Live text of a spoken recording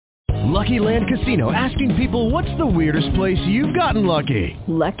Lucky Land Casino, asking people, what's the weirdest place you've gotten lucky?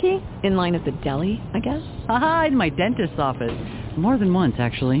 Lucky? In line at the deli, I guess? Aha, in my dentist's office. More than once,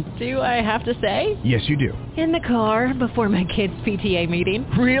 actually. Do I have to say? Yes, you do. In the car before my kids' PTA meeting.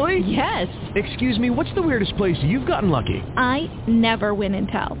 Really? Yes. Excuse me, what's the weirdest place you've gotten lucky? I never win and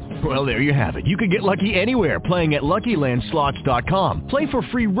tell. Well, there you have it. You can get lucky anywhere, playing at LuckyLandSlots.com. Play for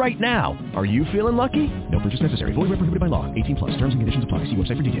free right now. Are you feeling lucky? No purchase necessary. Void where prohibited by law. 18 plus. Terms and conditions apply. See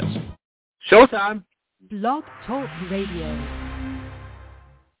website for details. Showtime. Blog Talk Radio.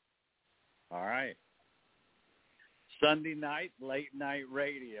 All right. Sunday night, late night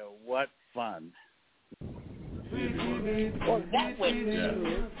radio. What fun. Well, that was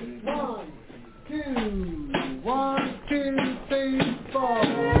good. 1, 2, 1, 2, 3,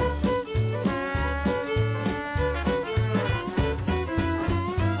 4.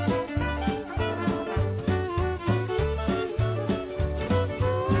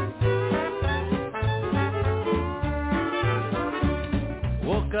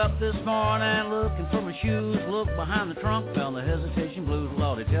 Woke up this morning looking for my shoes. Looked behind the trunk, found the hesitation blues.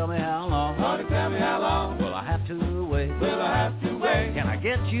 Lordy, tell me how long. Lordy, tell me how long. Will I have to wait? Will I have to wait? Can I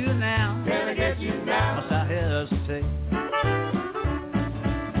get you now? Can I get you now? Must I hesitate?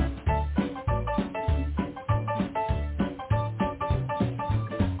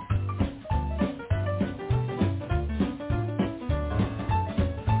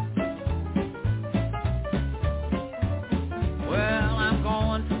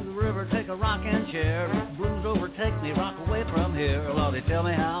 Chair. Blues overtake me, rock away from here. Lordy, tell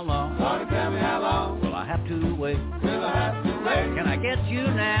me how long. Lordy, tell me how long. Will I have to wait? Will I have to wait? Can I get you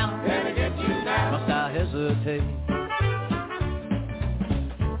now? Can I get you now? Must I hesitate?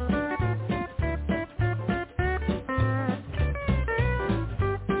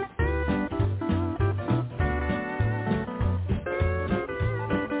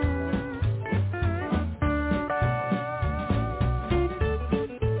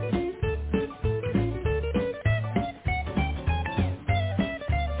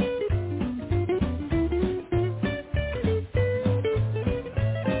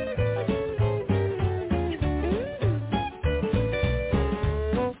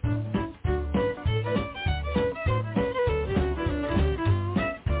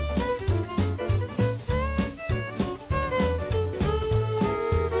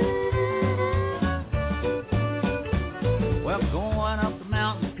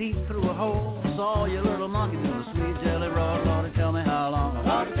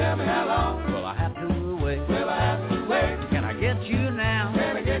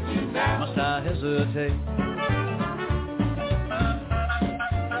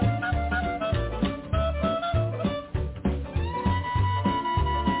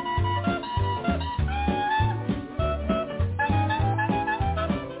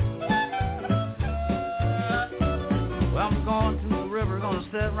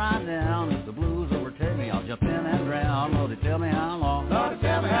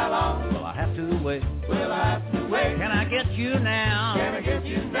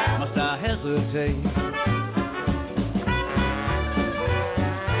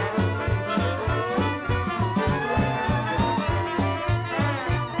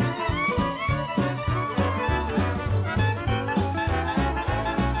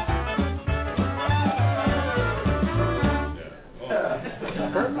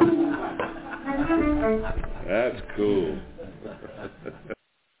 That's cool.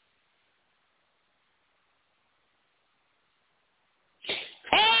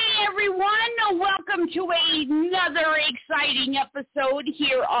 Hey everyone, welcome to another exciting episode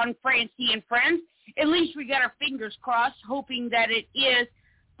here on Francie and Friends. At least we got our fingers crossed, hoping that it is.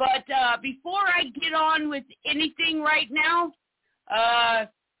 But before I get on with anything right now,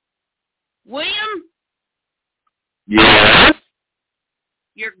 William? Yes?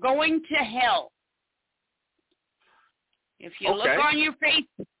 You're going to hell. If you look on your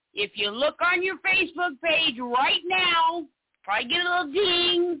Facebook page right now, probably get a little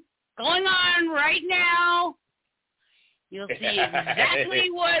ding going on right now, you'll see exactly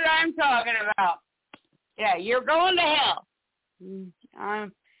what I'm talking about. Yeah, you're going to hell.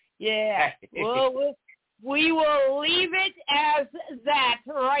 Yeah, we will leave it as that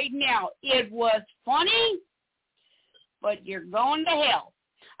right now. It was funny, but you're going to hell.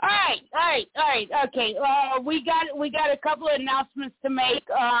 All right. Okay, we got a couple of announcements to make.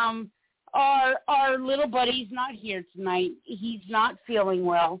 Our little buddy's not here tonight. He's not feeling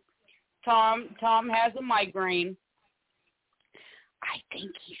well. Tom has a migraine. I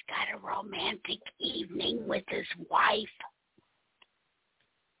think he's got a romantic evening with his wife.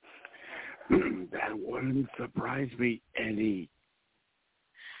 That wouldn't surprise me any.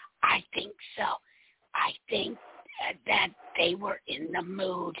 I think so. I think that they were in the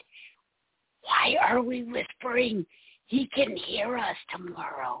mood. Why are we whispering? He can hear us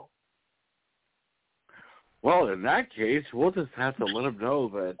tomorrow. Well, in that case, we'll just have to let him know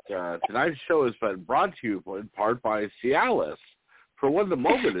that tonight's show has been brought to you in part by Cialis for when the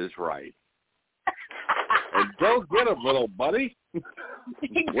moment is right. And don't get him, little buddy.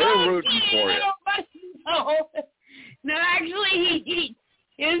 We're rooting for you. No, actually,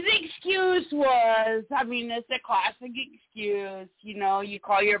 his excuse was, I mean, it's a classic excuse. You know, you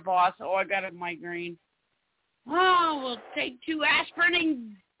call your boss, oh, I got a migraine. Oh, we'll take 2 aspirin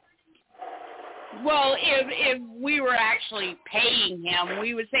and... Well, if we were actually paying him,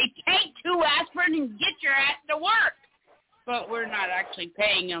 we would say, take 2 aspirin and get your ass to work. But we're not actually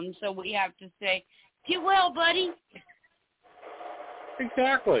paying him, so we have to say, get well, buddy.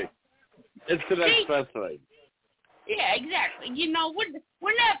 Exactly. It's the next best thing. Yeah, exactly. You know,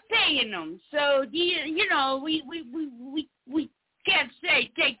 we're not paying them, so you know we can't say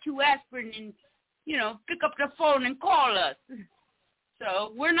take 2 aspirin and pick up the phone and call us.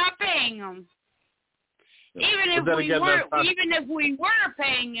 So we're not paying them. Even if we were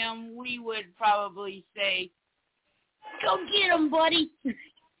paying them, we would probably say, "Go get them, buddy."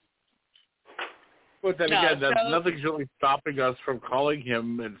 But then again, nothing's really stopping us from calling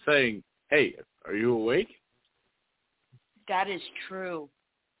him and saying, "Hey, are you awake?" That is true.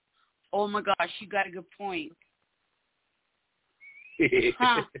 Oh, my gosh, you got a good point.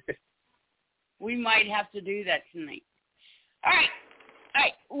 Huh. We might have to do that tonight. All right.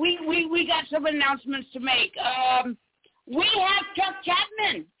 We got some announcements to make. We have Chuck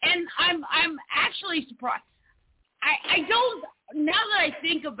Chapman, and I'm actually surprised. I don't, now that I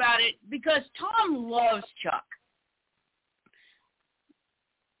think about it, because Tom loves Chuck.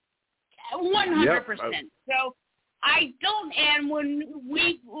 100%. Yep. So I don't, and when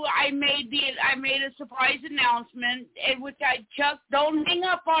I made a surprise announcement, in which Chuck, don't hang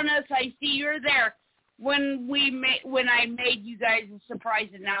up on us. I see you're there. When I made you guys a surprise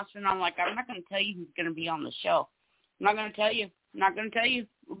announcement, I'm like, I'm not going to tell you who's going to be on the show. I'm not going to tell you. I'm not going to tell you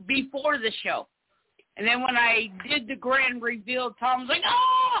before the show. And then when I did the grand reveal, Tom's like,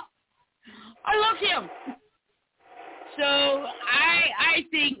 oh, I love him. So I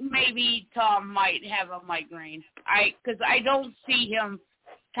think maybe Tom might have a migraine. Because I don't see him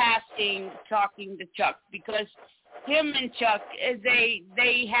talking to Chuck, because him and Chuck,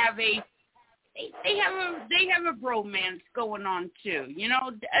 they have a bromance going on too. You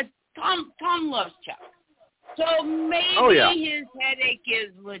know, Tom loves Chuck. So maybe his headache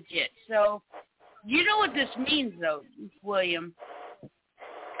is legit. So you know what this means, though, William?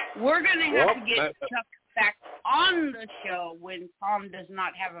 We're going to have to get Chuck back on the show when Tom does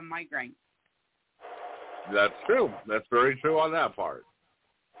not have a migraine. That's true. That's very true on that part.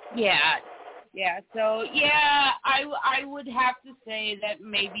 Yeah. So, I would have to say that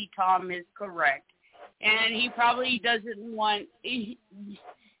maybe Tom is correct. And he probably doesn't want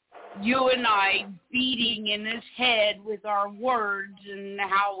you and I beating in his head with our words and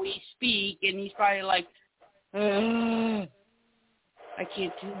how we speak. And he's probably like, I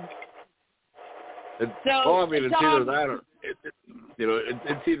can't do it. It's either that or,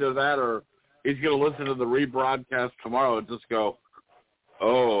 it's either that or he's going to listen to the rebroadcast tomorrow and just go,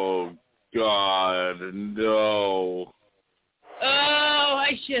 oh, God, no. Oh,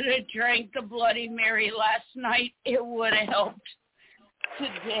 I should have drank the Bloody Mary last night. It would have helped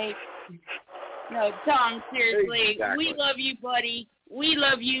today. No, Tom, seriously, We love you, buddy. We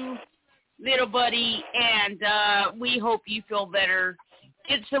love you, little buddy, and we hope you feel better.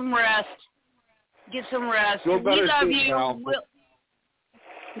 Get some rest. We love you.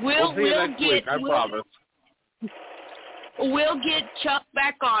 We'll see you next week, I promise. We'll get Chuck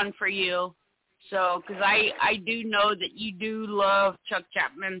back on for you. So, because I do know that you do love Chuck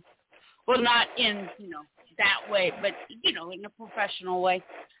Chapman. Well, not in, that way, but, in a professional way.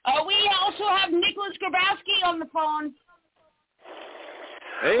 We also have Nicholas Grabowski on the phone.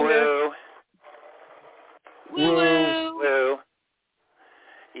 Hey, Woo. Woo. Woo.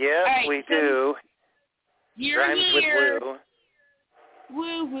 Yes, right, we do. You're Rhymes here. With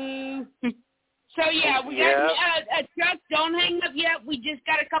woo. Woo. So, we got Chuck, don't hang up yet. We just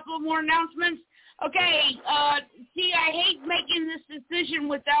got a couple of more announcements. Okay, see, I hate making this decision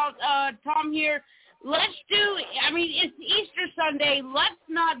without Tom here. It's Easter Sunday. Let's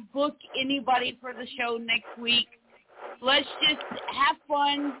not book anybody for the show next week. Let's just have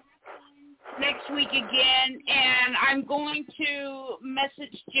fun next week again. And I'm going to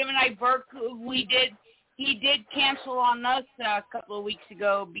message Gemini Burke. He did cancel on us a couple of weeks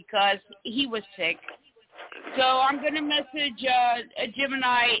ago because he was sick. So I'm going to message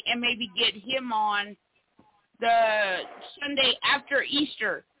Gemini and maybe get him on the Sunday after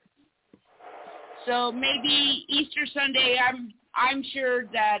Easter. So maybe Easter Sunday, I'm sure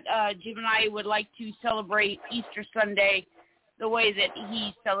that Gemini would like to celebrate Easter Sunday the way that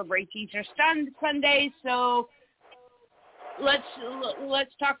he celebrates Easter Sunday. So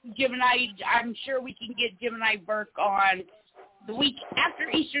let's talk to Gemini. I'm sure we can get Gemini Burke on the week after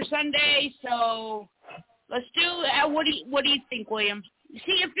Easter Sunday. So let's do. What do you think, William?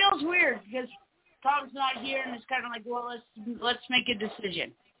 See, it feels weird because Tom's not here, and it's kind of like, well, let's make a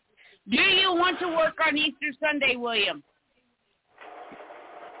decision. Do you want to work on Easter Sunday, William?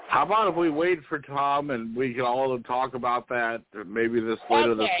 How about if we wait for Tom and we can all talk about that maybe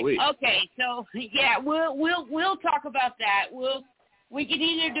later this week? Okay. So yeah, we'll talk about that. We can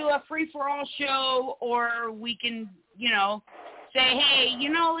either do a free for all show, or we can say, hey,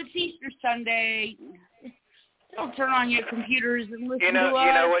 it's Easter Sunday. Don't turn on your computers and listen to us.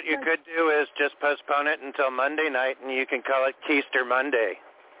 You know what you could do is just postpone it until Monday night, and you can call it Keister Monday.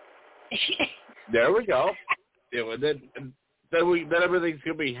 There we go. Then everything's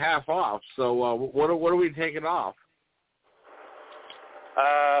gonna be half off. So what are we taking off?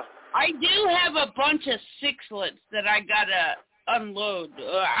 I do have a bunch of sixlets that I gotta unload.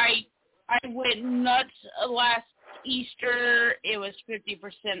 I went nuts last Easter. It was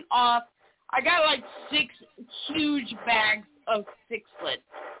 50% off. I got like 6 huge bags of sixlets.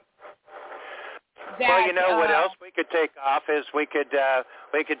 Well, you know what else we could take off is we could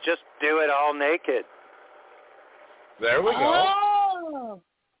just do it all naked. There we go. Oh.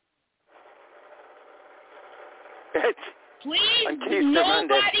 Please,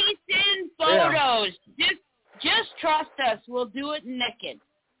 nobody send photos. Yeah. Just trust us. We'll do it naked.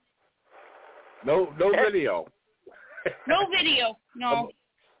 No video. No video. No.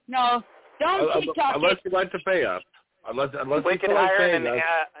 Don't TikTok unless you'd like to pay us. Unless we can hire an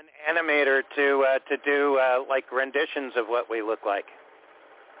animator to do like renditions of what we look like.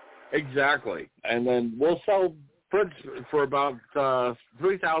 Exactly, and then we'll sell prints for about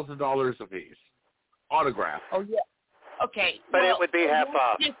 $3,000 a piece, autograph. Oh yeah. Okay. But it would be half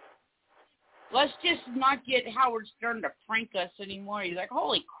off. Let's just not get Howard Stern to prank us anymore. He's like,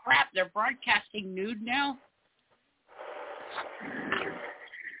 holy crap, they're broadcasting nude now.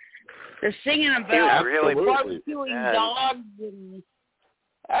 They're singing about barbecuing dogs and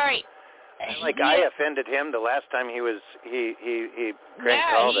all right. I offended him the last time he called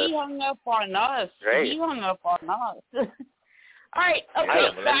us. He hung up on us. Great. He hung up on us. All right. Okay.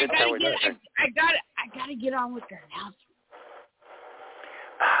 So I gotta get on with the announcement.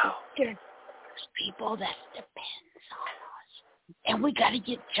 Wow. There's people that depends on us, and we gotta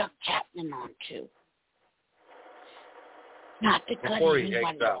get Chuck Chapman on too. Not because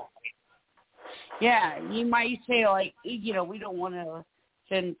anybody else. Yeah, you might say, like, we don't want to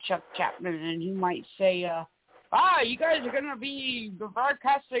send Chuck Chapman, and he might say, you guys are going to be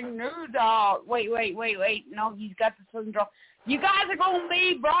broadcasting nude. Wait. No, he's got the syndrome. You guys are going to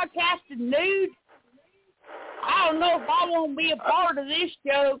be broadcasting nude? I don't know if I want to be a part of this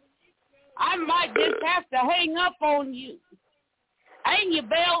show. I might just have to hang up on you. Ain't you,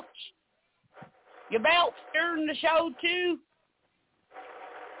 Belch? You Belch during the show, too?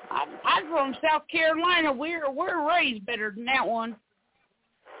 I'm from South Carolina. We're raised better than that one.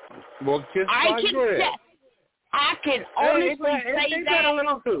 Well, kiss my bread. I can honestly say that.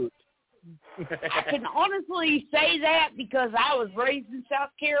 I can honestly say that because I was raised in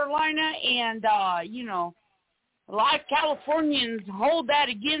South Carolina, and a lot of Californians hold that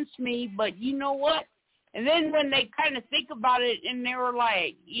against me. But you know what? And then when they kind of think about it, and they were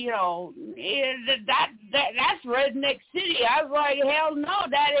like, that's Redneck City. I was like, hell no,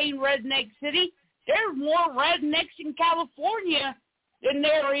 that ain't Redneck City. There's more rednecks in California than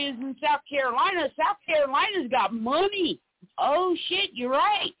there is in South Carolina. South Carolina's got money. Oh, shit, you're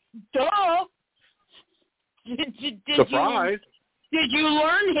right. Duh. Surprise. Did you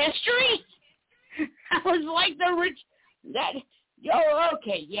learn history? I was like the rich... Oh,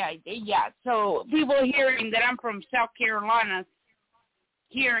 okay, yeah. So people hearing that I'm from South Carolina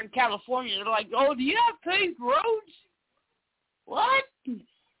here in California, they're like, oh, do you have paved roads? What?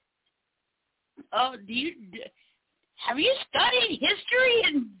 Oh, have you studied history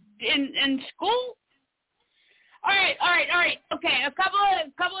in school? All right. Okay, a couple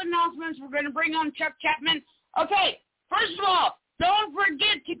of announcements. We're going to bring on Chuck Chapman. Okay, first of all, don't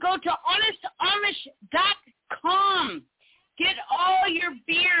forget to go to honestamish.com. Get all your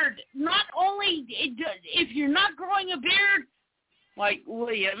beard. Not only if you're not growing a beard, like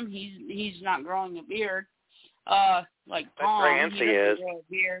William, he's not growing a beard. Like Tom, he doesn't grow a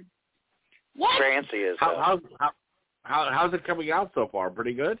beard. What? Francie is. How's it coming out so far?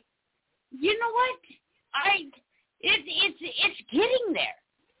 Pretty good. You know what? It's getting there.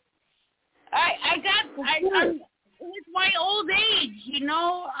 I'm with my old age, you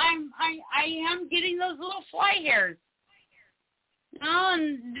know, I am getting those little fly hairs. You know,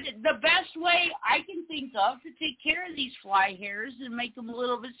 and the best way I can think of to take care of these fly hairs and make them a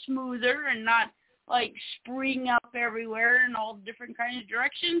little bit smoother and not like spring up everywhere in all different kinds of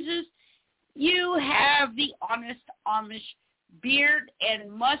directions is you have the Honest Amish beard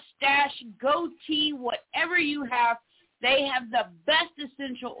and mustache, goatee, whatever you have. They have the best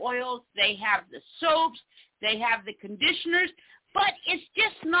essential oils. They have the soaps. They have the conditioners. But it's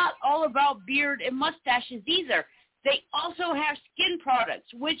just not all about beard and mustaches either. They also have skin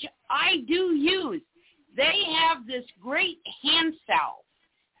products, which I do use. They have this great hand salve.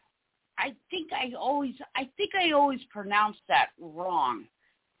 I think I always pronounce that wrong.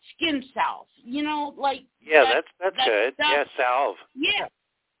 Skin salve. You know, like that's good. Stuff. Yeah, salve. Yeah,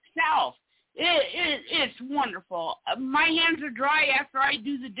 salve. It's wonderful. My hands are dry after I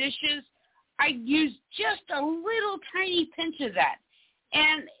do the dishes. I use just a little tiny pinch of that,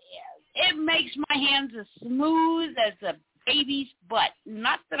 and it makes my hands as smooth as a baby's butt.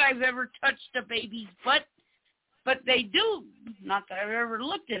 Not that I've ever touched a baby's butt, but they do. Not that I've ever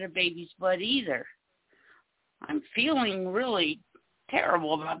looked at a baby's butt either. I'm feeling really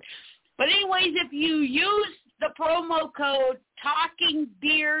terrible about it. But anyways, if you use the promo code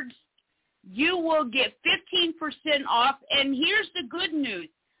TalkingBeards, you will get 15% off. And here's the good news.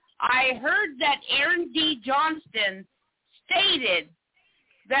 I heard that Aaron D. Johnston stated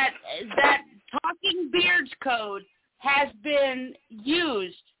that Talking Beards code has been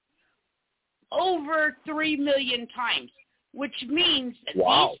used over 3 million times, which means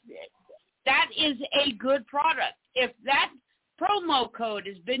that is a good product. If that promo code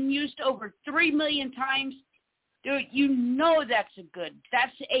has been used over 3 million times, dude, you know that's a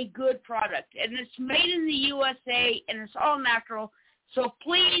good product. And it's made in the USA, and it's all natural. So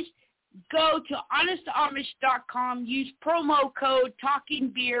please go to honestamish.com, use promo code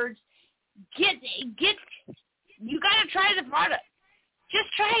TalkingBeards. You got to try the product.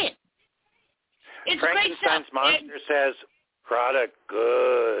 Just try it. It's great stuff. Munster says, product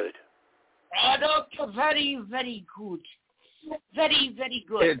good. Product very, very good. Very, very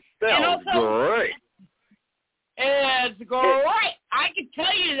good. It smells great. It's great. I can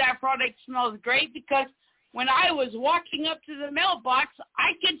tell you that product smells great because when I was walking up to the mailbox,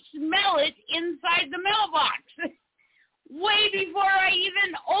 I could smell it inside the mailbox. Way before I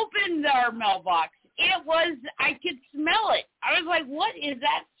even opened our mailbox. I could smell it. I was like, what is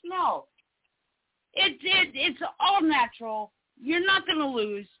that smell? It's all natural. You're not going to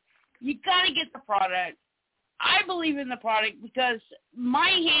lose. You got to get the product. I believe in the product because my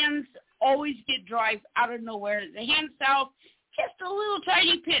hands always get dry out of nowhere. The hand salve, just a little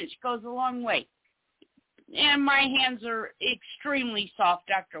tiny pinch goes a long way. And my hands are extremely soft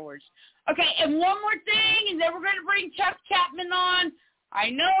afterwards. Okay, and one more thing, and then we're going to bring Chuck Chapman on. I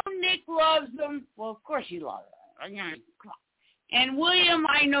know Nick loves them. Well, of course you love them. And William,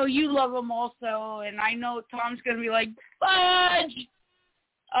 I know you love him also, and I know Tom's going to be like, Fudge!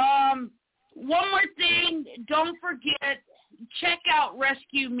 One more thing, don't forget, check out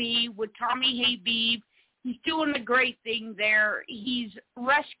Rescue Me with Tommy Habib. He's doing a great thing there. He's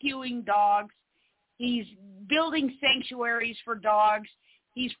rescuing dogs. He's building sanctuaries for dogs.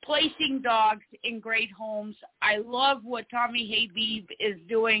 He's placing dogs in great homes. I love what Tommy Habib is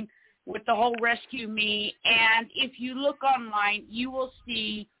doing with the whole Rescue Me. And if you look online, you will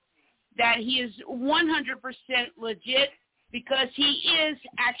see that he is 100% legit because he is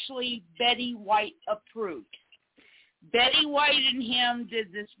actually Betty White approved. Betty White and him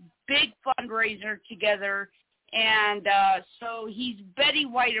did this big fundraiser together, and so he's Betty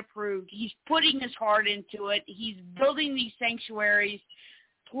White approved. He's putting his heart into it. He's building these sanctuaries.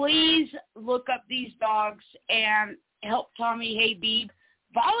 Please look up these dogs and help Tommy Habib.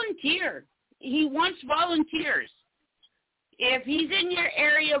 Volunteer. He wants volunteers. If he's in your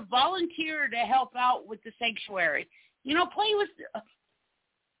area, volunteer to help out with the sanctuary. You know, play with,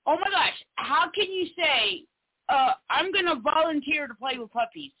 oh my gosh, how can you say, I'm going to volunteer to play with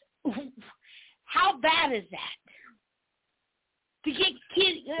puppies? How bad is that? To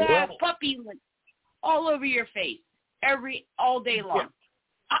get puppies all over your face all day long.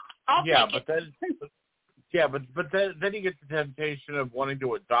 I'll take it. but then you get the temptation of wanting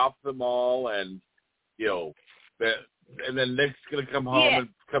to adopt them all, and you know, and then Nick's gonna come home and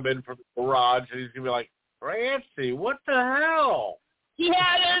come in from the garage, and he's gonna be like, Francie, what the hell?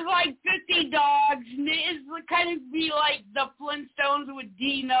 Yeah, there's like 50 dogs, and it's kind of be like the Flintstones with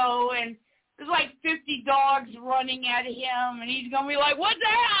Dino, and there's like 50 dogs running at him, and he's gonna be like, "What the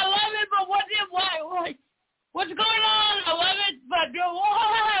hell? I love it, but what's going on? I love it, but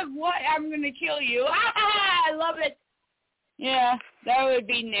what? I'm gonna kill you. I love it." Yeah, that would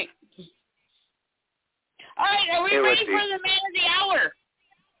be Nick. All right, are we ready for the man of the hour?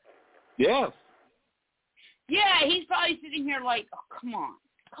 Yes. Yeah, he's probably sitting here like, "Oh, come on.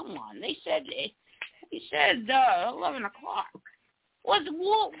 They said 11 o'clock. What's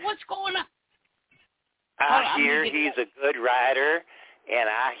going on?" I hear he's a good writer, and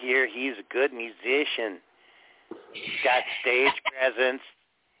I hear he's a good musician. He's got stage presence.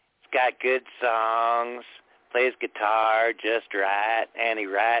 He's got good songs. Plays guitar just right, and he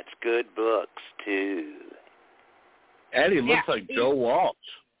writes good books too. And he looks like Joe Walsh.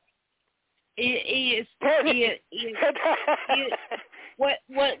 He is. What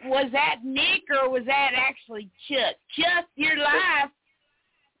was that, Nick, or was that actually Chuck? Chuck, you're live.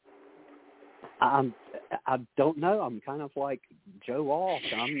 I don't know. I'm kind of like Joe Walsh.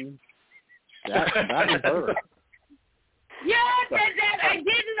 That was her. Yeah, I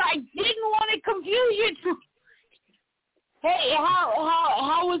didn't want to confuse you. Hey,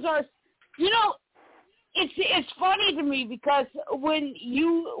 how was our? It's funny to me because when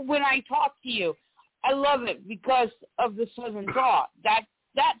I talk to you, I love it because of the Southern draw. That's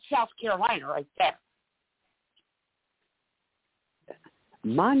South Carolina right there.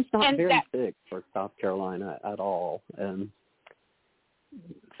 Mine's not very thick for South Carolina at all, and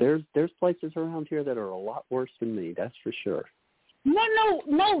there's places around here that are a lot worse than me. That's for sure.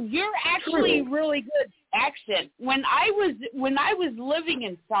 No, you're actually really good accent. When I was living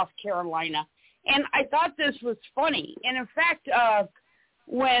in South Carolina, and I thought this was funny, and in fact,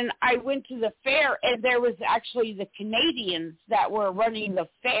 when I went to the fair, and there was actually the Canadians that were running the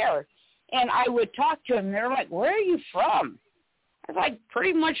fair, and I would talk to them. They're like, "Where are you from?" I was like,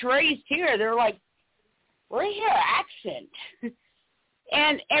 "Pretty much raised here." They're like, "Where's your accent?"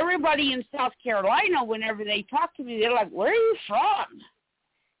 And everybody in South Carolina, whenever they talk to me, they're like, "Where are you from?"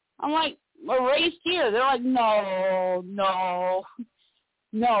 I'm like, "We're raised here." They're like,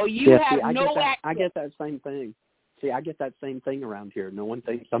 No, you have no accent. I get that same thing. See, I get that same thing around here. No one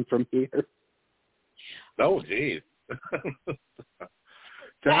thinks I'm from here. Oh, geez.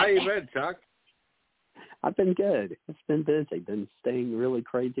 So how you been, Chuck? I've been good. It's been busy. Been staying really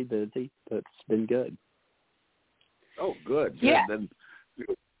crazy busy, but it's been good. Oh, good. Yeah. Then,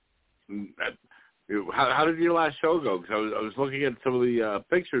 how did your last show go? Because I was looking at some of the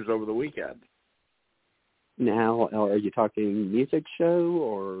pictures over the weekend. Now, are you talking music show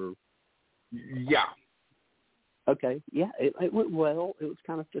or? Yeah. Okay. Yeah, it went well. It was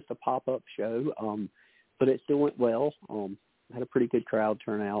kind of just a pop-up show, but it still went well. Had a pretty good crowd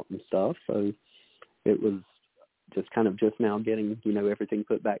turnout and stuff, so it was just now getting, everything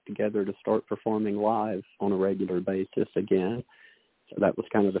put back together to start performing live on a regular basis again. So that was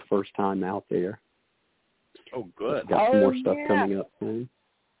kind of the first time out there. Oh, good. Got some more stuff coming up soon.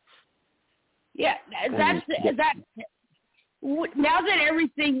 Yeah, now that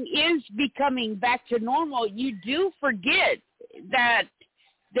everything is becoming back to normal, you do forget that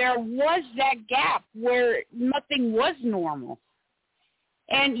there was that gap where nothing was normal.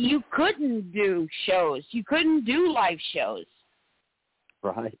 And you couldn't do shows. You couldn't do live shows.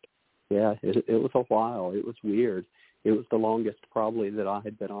 Right. Yeah, it was a while. It was weird. It was the longest probably that I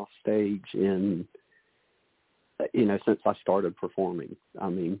had been off stage in, since I started performing. I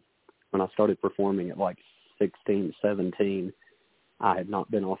mean, when I started performing at like 16, 17, I had not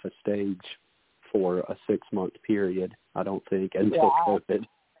been off a stage for a 6-month period, I don't think, until COVID.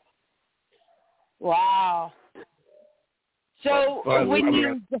 Wow. So go ahead,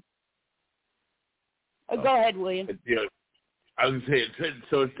 William. I was going to say,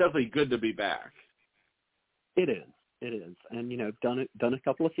 so it's definitely good to be back. It is, and done a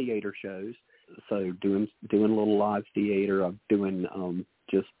couple of theater shows. So doing a little live theater. I'm doing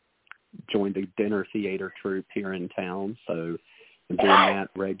just joined a dinner theater troupe here in town, so I'm doing that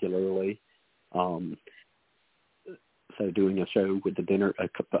regularly. So doing a show with a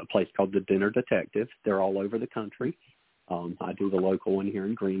place called the Dinner Detective. They're all over the country. I do the local one here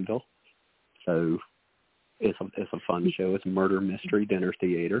in Greenville. So it's a fun show. It's a murder mystery dinner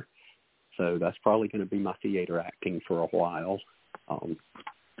theater. So that's probably going to be my theater acting for a while. I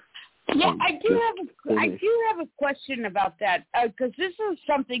do have a question about that because this is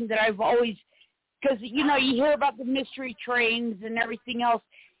something that I've always, because you hear about the mystery trains and everything else.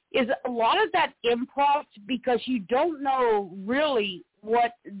 Is a lot of that improv because you don't know really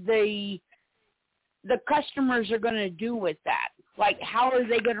what the customers are going to do with that. Like, how are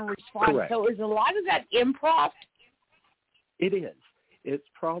they going to respond? Correct. So is a lot of that improv? It is. It's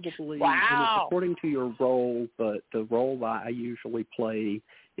probably, wow. And it's according to your role, but the role I usually play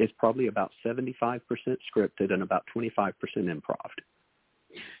is probably about 75% scripted and about 25% improv.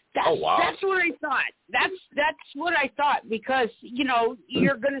 That's what I thought. That's what I thought, because, you know,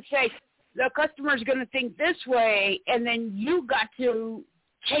 you're going to say the customer's going to think this way, and then you got to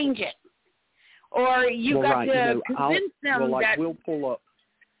change it. Or you got to convince them that... we'll pull up,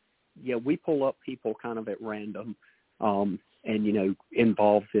 we pull up people kind of at random and, you know,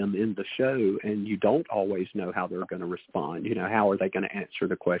 involve them in the show, and you don't always know how they're going to respond. You know, how are they going to answer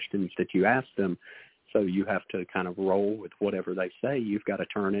the questions that you ask them? So you have to kind of roll with whatever they say. You've got to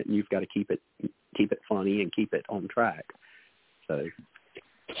turn it, and you've got to keep it funny and keep it on track. So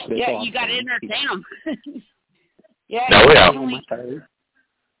you got to entertain them.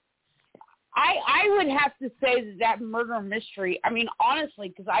 I would have to say that murder mystery. I mean, honestly,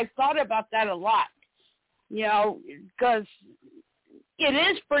 because I've thought about that a lot. You know, because it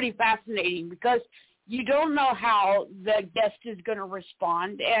is pretty fascinating, because you don't know how the guest is going to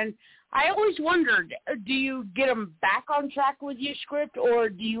respond. And I always wondered, do you get them back on track with your script, or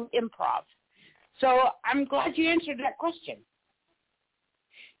do you improv? So I'm glad you answered that question.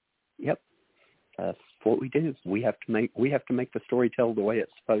 Yep, that's what we do. We have to make the story tell the way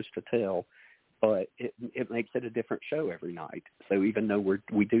it's supposed to tell, but it makes it a different show every night. So even though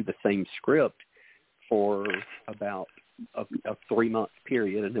we do the same script for about a 3-month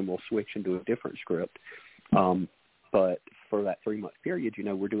period, and then we'll switch into a different script. But for that 3-month period, you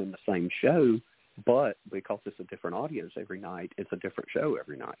know, we're doing the same show, but because it's a different audience every night, it's a different show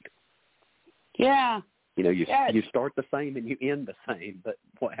every night. Yeah. You know, you start the same and you end the same, but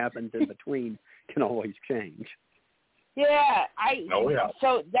what happens in between can always change. Yeah.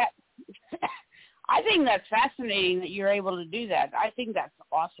 So that, I think that's fascinating that you're able to do that. I think that's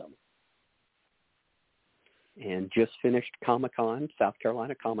awesome. And just finished Comic-Con. South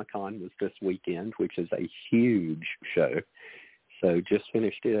Carolina Comic-Con was this weekend, which is a huge show. So just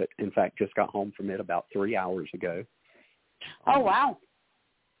finished it. In fact, just got home from it about 3 hours ago. Oh, wow.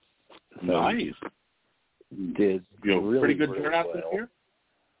 Nice. Did really, pretty good really turnout well. this year?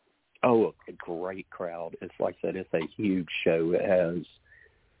 Oh, a great crowd. It's like I said, it's a huge show. It has,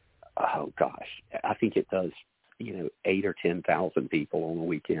 I think it does, 8,000 or 10,000 people on the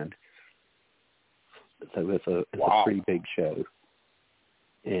weekend. So it's a pretty big show,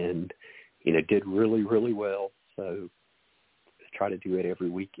 and did really, really well. So try to do it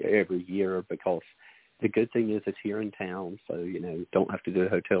every year, because the good thing is it's here in town. So don't have to do a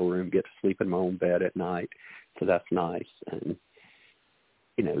hotel room, get to sleep in my own bed at night. So that's nice, and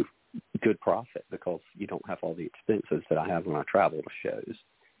good profit, because you don't have all the expenses that I have when I travel to shows.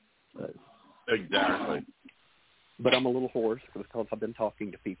 So. Exactly. But I'm a little hoarse because I've been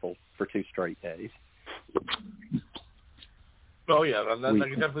talking to people for 2 straight days. Oh yeah, that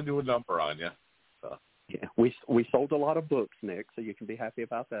can definitely do a number on you. So. Yeah, we sold a lot of books, Nick, so you can be happy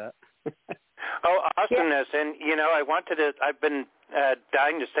about that. Awesomeness, and I've been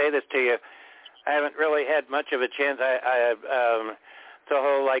dying to say this to you. I haven't really had much of a chance.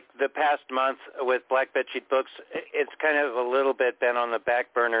 The past month with Black Bedsheet Books, it's kind of a little bit been on the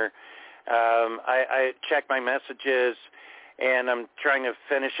back burner. I check my messages, and I'm trying to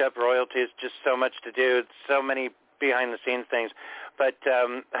finish up royalties. Just so much to do, so many behind-the-scenes things. But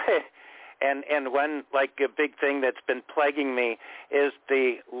and one a big thing that's been plaguing me is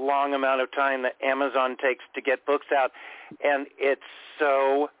the long amount of time that Amazon takes to get books out, and it's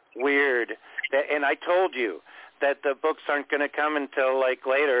so weird. And I told you that the books aren't going to come until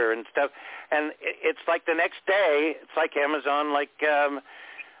later and stuff. And it's like the next day, it's like Amazon, they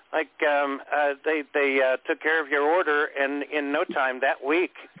took care of your order, and in no time that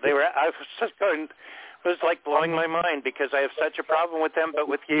week I was just going, it was blowing my mind, because I have such a problem with them. But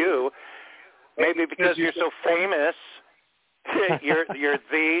with you, maybe because you're so famous, you're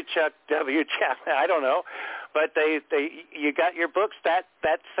the Chuck W. Chapman. I don't know, but you got your books that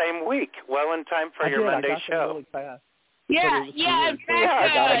same week, well in time for your Monday show. Really fast. Yeah. In fact, I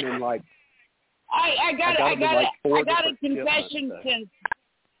got them in I got a confession since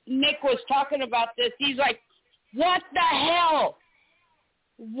Nick was talking about this. He's like, "What the hell?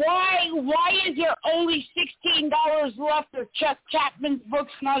 Why is there only $16 left of Chuck Chapman's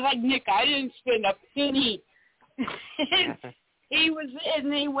books?" And I was like, "Nick, I didn't spend a penny." He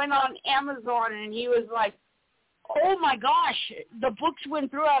went on Amazon, and he was like, "Oh my gosh, the books went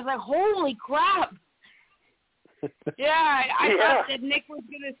through." I was like, "Holy crap!" Yeah, I thought that Nick was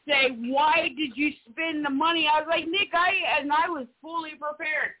going to say, "Why did you spend the money?" I was like, "Nick, I was fully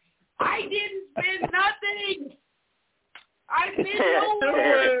prepared. I didn't spend nothing. I've been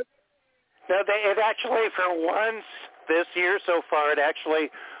nowhere." No, it actually, for once, this year so far, it actually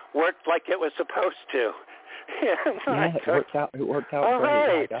worked like it was supposed to. Yeah, it worked out. It worked out great.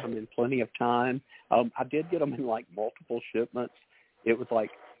 Right. I got them in plenty of time. I did get them in like multiple shipments. It was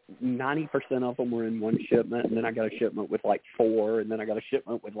like 90% of them were in one shipment, and then I got a shipment with like 4, and then I got a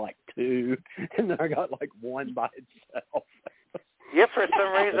shipment with like 2, and then I got like 1 by itself. Yeah, for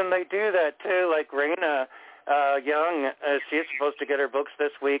some reason they do that too. Like Raina Young, she's supposed to get her books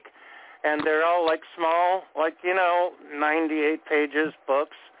this week, and they're all like small, like 98 pages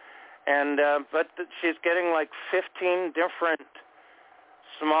books, and but she's getting like 15 different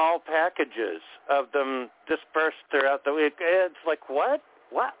small packages of them dispersed throughout the week. It's like what?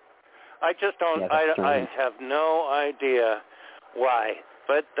 I just don't. Yeah, I have no idea why,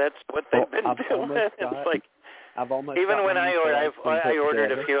 but that's what they've been doing. It's like. I've almost even when I ordered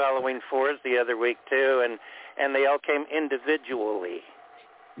together. a few Halloween 4s the other week too, and they all came individually.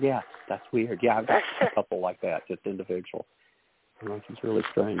 Yeah, that's weird. Yeah, I've got a couple like that, just individual. It's really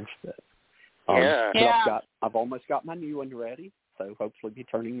strange. But, but I've almost got my new one ready, so hopefully be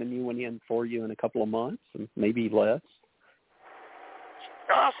turning the new one in for you in a couple of months, and maybe less.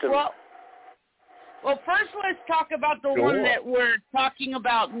 Awesome. Well, first let's talk about the one that we're talking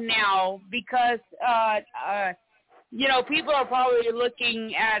about now, because, people are probably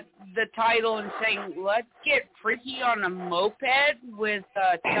looking at the title and saying, let's get freaky on a moped with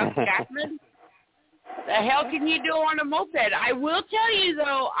Chuck Chapman. The hell can you do on a moped? I will tell you,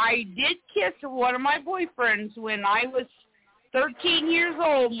 though, I did kiss one of my boyfriends when I was 13 years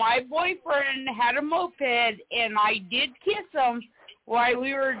old. My boyfriend had a moped, and I did kiss him while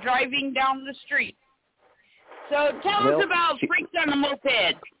we were driving down the street. So tell us about Freaks on the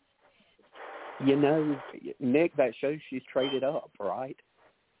Moped. Nick, that shows she's traded up, right?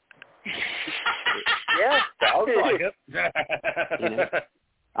 Yeah, sounds like it.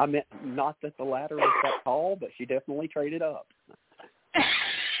 I mean, not that the ladder is that tall, but she definitely traded up.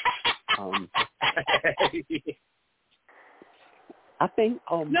 I think.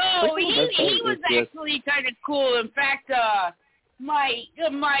 No, he was actually kind of cool. In fact, my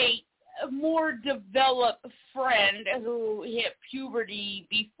more developed friend who hit puberty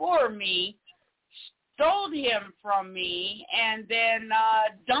before me stole him from me and then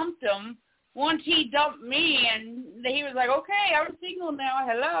dumped him. Once he dumped me, and he was like, okay, I'm single now,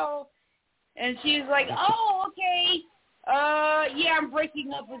 hello. And she was like, oh, okay, yeah, I'm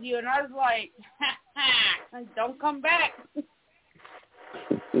breaking up with you. And I was like, don't come back.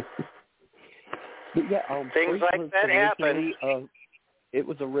 Things like that happen. It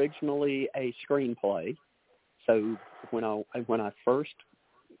was originally a screenplay. So when I first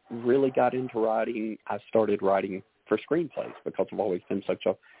really got into writing, I started writing for screenplays because I've always been such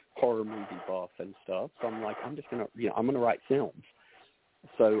a horror movie buff and stuff. So I'm like, I'm gonna write films.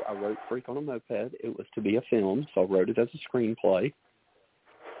 So I wrote Freak on a Moped. It was to be a film, so I wrote it as a screenplay.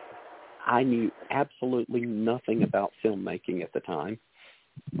 I knew absolutely nothing about filmmaking at the time,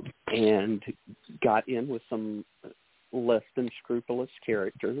 and got in with some less than scrupulous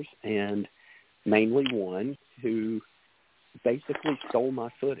characters, and mainly one who basically stole my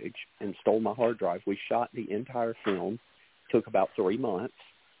footage and stole my hard drive. We shot the entire film, took about 3 months.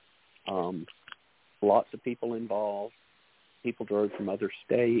 Lots of people involved. People drove from other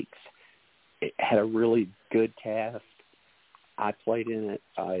states. It had a really good cast. I played in it.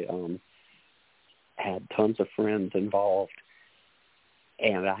 I had tons of friends involved.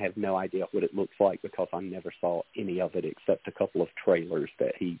 And I have no idea what it looks like because I never saw any of it except a couple of trailers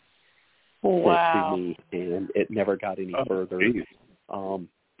that he sent to me, and it never got any further.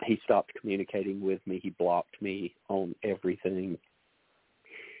 He stopped communicating with me. He blocked me on everything.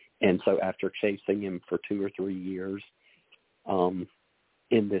 And so after chasing him for 2 or 3 years, in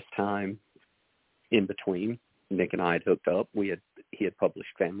this time in between, Nick and I had hooked up. He had published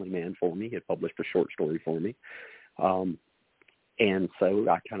Family Man for me. He had published a short story for me. And so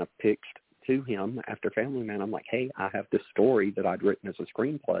I kind of pitched to him after Family Man. I'm like, hey, I have this story that I'd written as a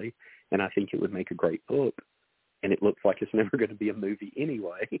screenplay, and I think it would make a great book. And it looks like it's never going to be a movie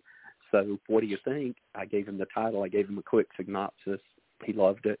anyway. So what do you think? I gave him the title. I gave him a quick synopsis. He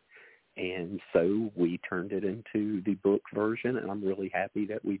loved it. And so we turned it into the book version, and I'm really happy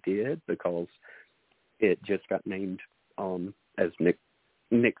that we did because it just got named as Nick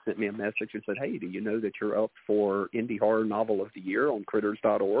sent me a message and said, hey, do you know that you're up for Indie Horror Novel of the Year on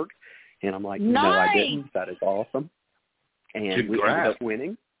Critters.org? And I'm like, nice. No, I didn't. That is awesome. And we ended up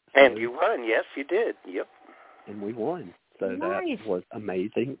winning. And you won. Yes, you did. Yep. And we won. So nice. That was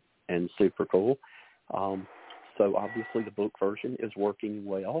amazing and super cool. So obviously the book version is working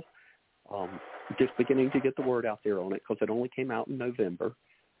well. Just beginning to get the word out there on it because it only came out in November.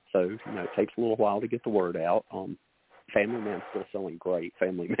 So, it takes a little while to get the word out. Family Man's still selling great.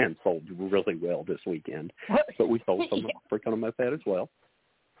 Family Man sold really well this weekend, but we sold some freaking moped as well.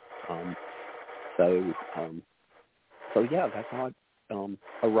 So yeah, that's how it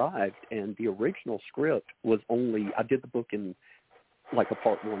arrived. And the original script was I did the book in like a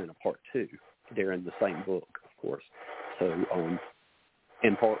part 1 and a part 2. They're in the same book, of course. So,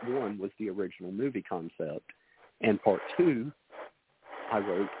 and part 1 was the original movie concept, and part 2 I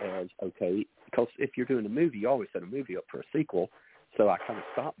wrote as, okay, because if you're doing a movie, you always set a movie up for a sequel. So I kind of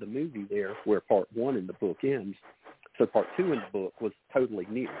stopped the movie there where part 1 in the book ends. So part 2 in the book was totally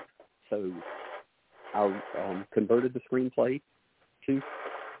new. So I converted the screenplay to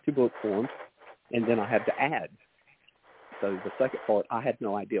book form, and then I had to add. So the second part, I had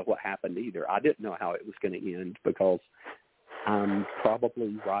no idea what happened either. I didn't know how it was going to end because I'm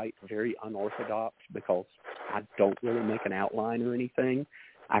probably very unorthodox because I don't really make an outline or anything.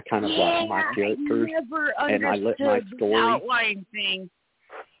 I kind of write my characters, and I let my story. Outline thing.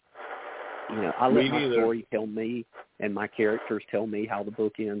 I let my story tell me, and my characters tell me how the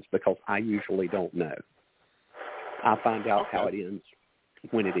book ends because I usually don't know. I find out how it ends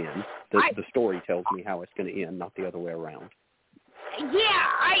when it ends. The story tells me how it's going to end, not the other way around. Yeah,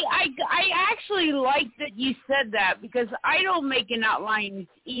 I actually like that you said that because I don't make an outline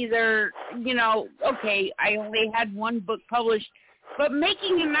either. Okay, I only had one book published, but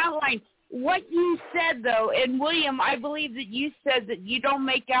making an outline, what you said though, and William, I believe that you said that you don't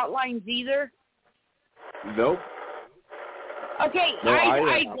make outlines either. Nope. Okay,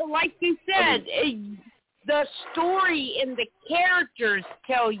 I like you said, the story and the characters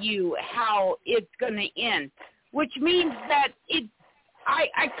tell you how it's going to end, which means that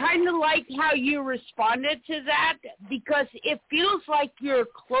I kind of like how you responded to that because it feels like you're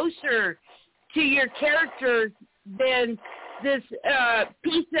closer to your characters than this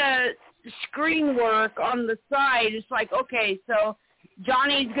piece of screen work on the side. It's like, okay, so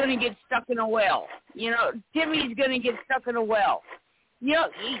Johnny's going to get stuck in a well. Timmy's going to get stuck in a well.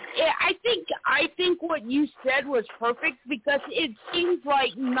 I think what you said was perfect because it seems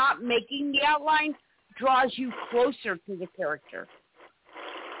like not making the outline draws you closer to the character.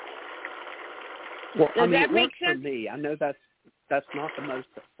 Well, it works for me. I know that's not the most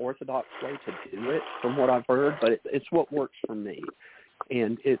orthodox way to do it from what I've heard, but it's what works for me.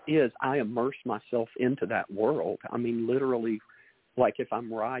 And it is, I immerse myself into that world. I mean, literally, like if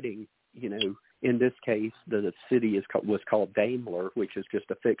I'm writing, in this case, the city was called Daimler, which is just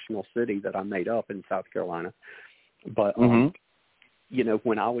a fictional city that I made up in South Carolina. But, when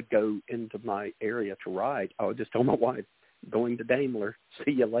I would go into my area to write, I would just tell my wife, going to Daimler,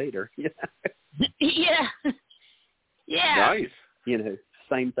 see you later. Yeah. Yeah. Nice.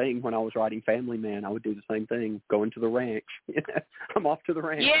 Same thing when I was writing Family Man, I would do the same thing, going to the ranch. I'm off to the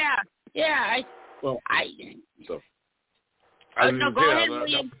ranch. Yeah. Yeah. Go ahead,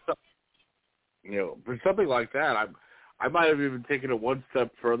 William. For something like that, I might have even taken it one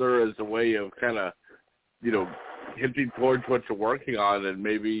step further as a way of kind of, hinting towards what you're working on and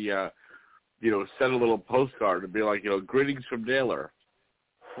maybe, send a little postcard and be like, greetings from Daimler.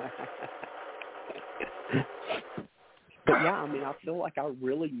 But yeah, I feel like I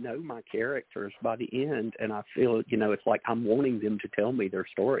really know my characters by the end, and I feel, it's like I'm wanting them to tell me their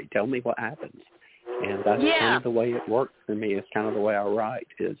story, tell me what happens. And that's kind of the way it works for me. It's kind of the way I write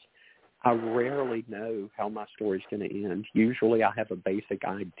is I rarely know how my story's going to end. Usually I have a basic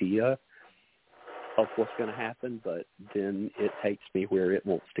idea of what's going to happen, but then it takes me where it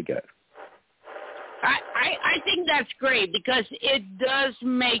wants to go. I think that's great because it does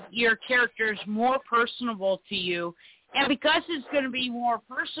make your characters more personable to you. And because it's going to be more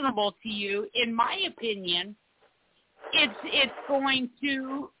personable to you, in my opinion, it's going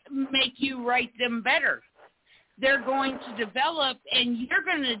to make you write them better. They're going to develop, and you're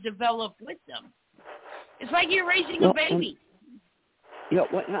going to develop with them. It's like you're raising a baby.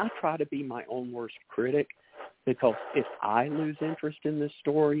 And I try to be my own worst critic because if I lose interest in this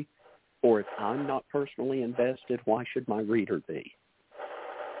story or if I'm not personally invested, why should my reader be?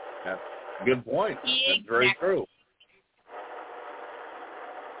 That's a good point. Exactly. That's very true.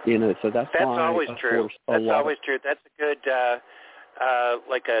 So that's why, always true. That's always true. That's a good,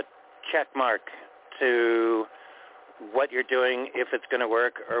 like a check mark to what you're doing, if it's going to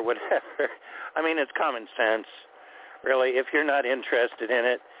work or whatever. I mean, it's common sense, really. If you're not interested in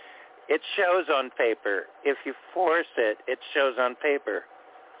it, it shows on paper. If you force it, it shows on paper.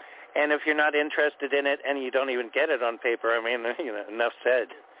 And if you're not interested in it and you don't even get it on paper, I mean, enough said.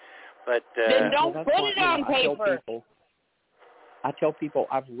 But then don't put it on paper. I tell people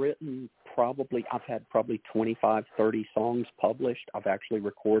I've had probably 25, 30 songs published. I've actually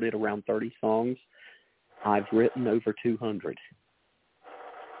recorded around 30 songs. I've written over 200.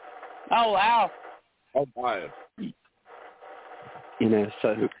 Oh, wow. Oh, my. You know,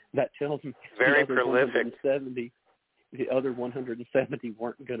 so that tells me Very the other prolific. 170, the other 170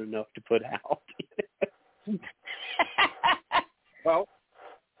 weren't good enough to put out. Well,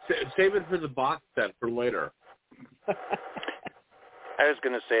 save it for the box set for later. I was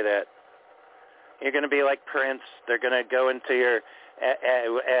going to say that. You're going to be like Prince. They're going to go into your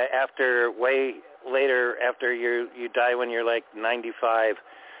after way later after you die when you're like 95.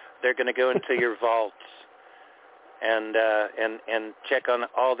 They're going to go into your vaults and check on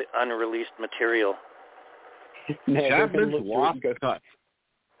all the unreleased material. No, Chapman's lost cut.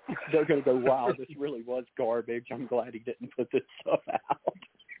 They're going to go, wow, this really was garbage. I'm glad he didn't put this stuff out.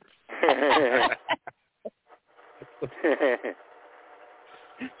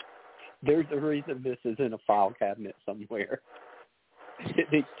 There's a reason this is in a file cabinet somewhere.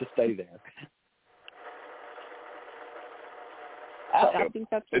 It needs to stay there. I think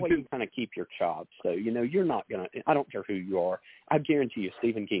that's the way you kind of keep your chops. So, you know, you're not going to, I don't care who you are. I guarantee you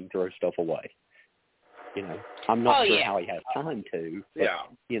Stephen King throws stuff away. You know, I'm not sure how he has time to. But,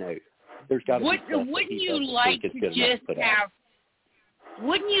 you know, there's got to be stuff that he doesn't think is good enough to put out.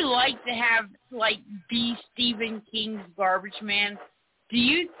 Wouldn't you like to have, like, be Stephen King's garbage man? Do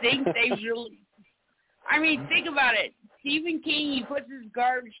you think they really... I mean, think about it. Stephen King, he puts his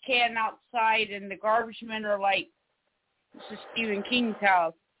garbage can outside, and the garbage men are like, this is Stephen King's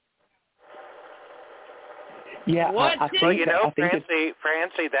house. Yeah, I think, well, you know,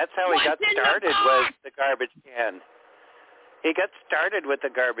 Francie, that's how he got started, was the garbage can. He got started with the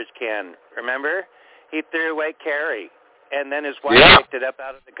garbage can, remember? He threw away Carrie, and then his wife picked it up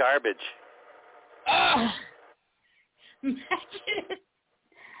out of the garbage.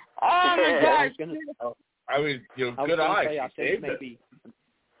 Oh, my gosh. I mean, you know, good eye. I think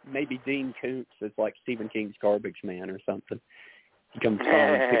maybe Dean Koontz is like Stephen King's garbage man or something. He comes by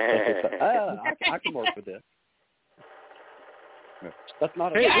and picks up I can work with this. That's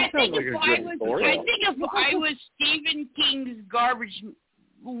not I think if I was Stephen King's garbage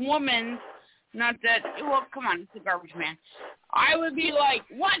woman, not that, well, come on, it's a garbage man, I would be like,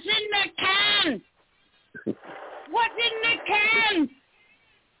 what's in the can? What's in the can?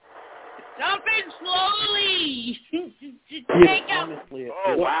 Dump it slowly. Take out.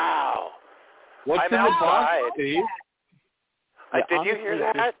 Oh, wow. What's in the box, Steve? Did you hear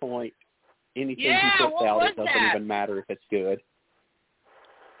that? At this point, anything he puts out, it doesn't even matter if it's good.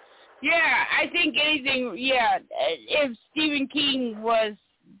 Yeah, I think anything, if Stephen King was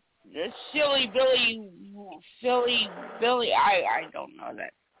Silly Billy, I don't know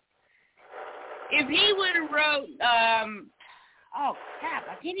that. If he would have wrote, oh, crap,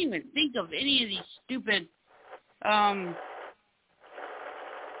 I can't even think of any of these stupid, oh,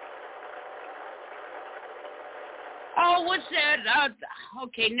 what's that?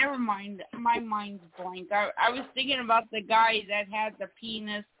 Okay, never mind. My mind's blank. I was thinking about the guy that had the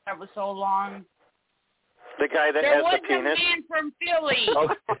penis that was so long. The guy that has the penis? There was a man from Philly.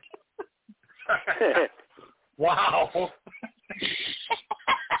 Wow.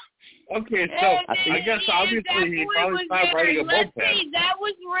 Okay, so I guess obviously he probably stopped writing a moped. That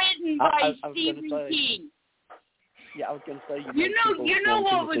was written by Stephen King. Yeah, I was going to say, you know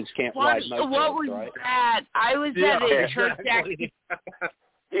what was funny? What was bad? I was at a church activity.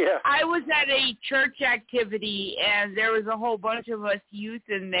 I was at a church activity, and there was a whole bunch of us youth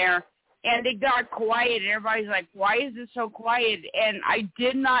in there, and it got quiet, and everybody's like, why is it so quiet? And I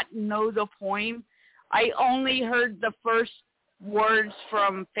did not know the poem. I only heard the first words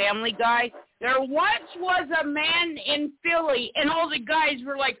from Family Guy. There once was a man in Philly, and all the guys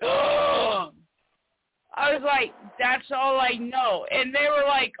were like, oh. I was like, that's all I know. And they were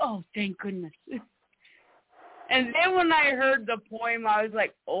like, oh, thank goodness. And then when I heard the poem, I was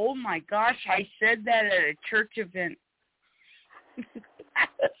like, oh, my gosh, I said that at a church event.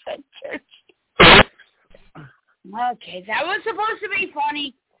 Okay, that was supposed to be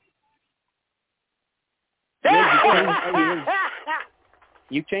funny.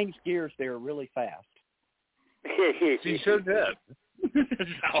 You changed gears there really fast. She sure did.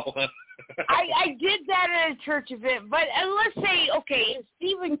 I did that at a church event, but let's say, okay, if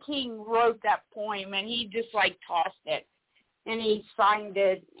Stephen King wrote that poem and he just like tossed it and he signed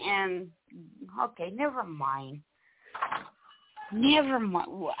it and, okay, never mind.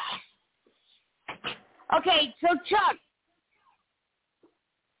 Okay, so Chuck,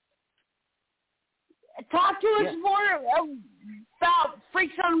 talk to us more about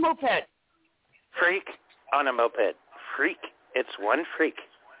Freaks on a Moped. Freak on a Moped. Freak. It's one freak.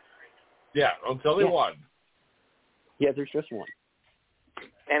 Yeah, it's only one. Yeah, there's just one.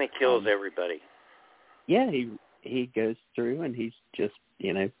 And he kills everybody. he goes through and he's just,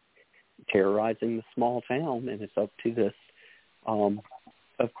 terrorizing the small town, and it's up to this,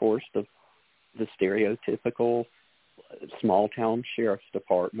 of course, the stereotypical small town sheriff's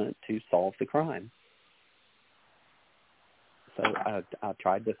department to solve the crime. So I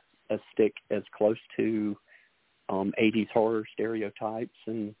tried to stick as close to 80s horror stereotypes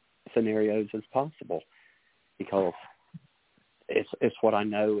and scenarios as possible, because it's what I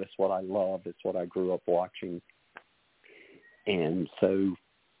know, it's what I love, it's what I grew up watching. And so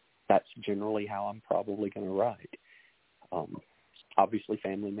that's generally how I'm probably going to write. Obviously,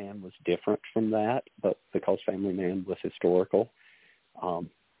 Family Man was different from that, but because Family Man was historical,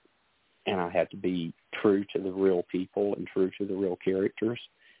 and I had to be true to the real people and true to the real characters.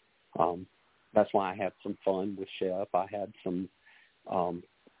 That's why I had some fun with Shep. I had some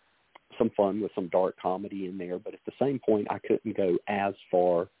fun with some dark comedy in there, but at the same point, I couldn't go as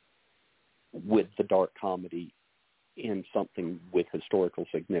far with the dark comedy in something with historical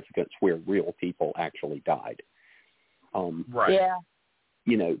significance where real people actually died. Right. Yeah.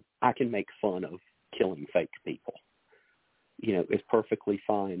 I can make fun of killing fake people. It's perfectly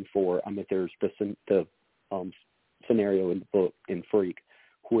fine for, there's the scenario in the book in Freak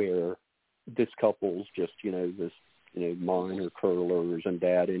where this couple's just, this, minor curlers and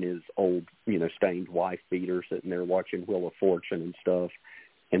dad and his old, stained wife beater sitting there watching Wheel of Fortune and stuff,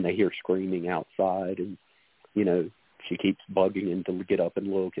 and they hear screaming outside, and, she keeps bugging him to get up and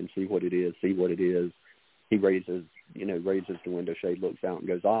look and see what it is. He raises the window shade, looks out and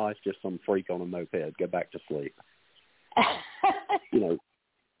goes, it's just some freak on a moped. Go back to sleep.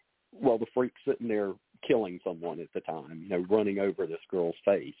 Well, the freak's sitting there killing someone at the time, running over this girl's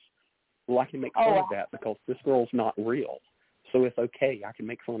face. Well, I can make fun of that because this girl's not real. So it's okay. I can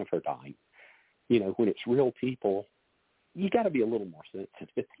make fun of her dying. When it's real people, you got to be a little more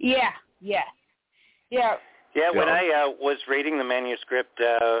sensitive. Yeah. Yeah, when I was reading the manuscript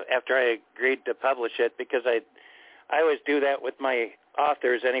after I agreed to publish it, because I always do that with my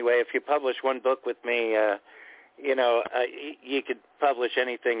authors anyway. If you publish one book with me, you could publish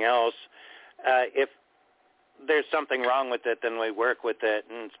anything else. If there's something wrong with it, then we work with it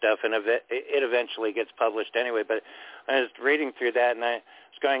and stuff, and it eventually gets published anyway. But I was reading through that, and I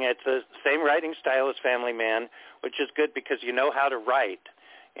was going, it's the same writing style as Family Man, which is good because you know how to write.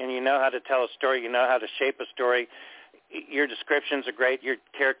 And you know how to tell a story. You know how to shape a story. Your descriptions are great. Your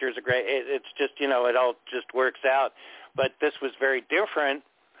characters are great. It's just, it all just works out. But this was very different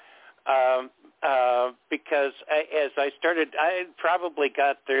because as I started, I probably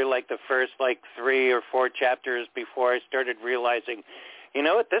got through like the first 3 or 4 chapters before I started realizing,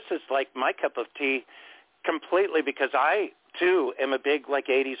 what, this is like my cup of tea completely, because I, too, am a big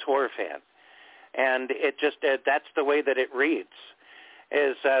 80s horror fan. And it just, that's the way that it reads.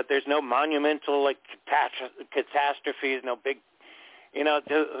 Is there's no monumental catastrophes, no big,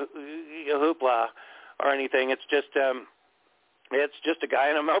 hoopla or anything. It's just a guy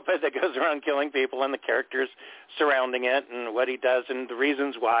in a moped that goes around killing people, and the characters surrounding it, and what he does, and the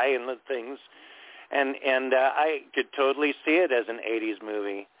reasons why, and the things. And I could totally see it as an 80s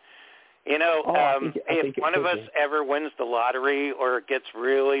movie. If one of us ever wins the lottery or gets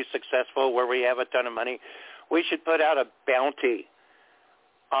really successful where we have a ton of money, we should put out a bounty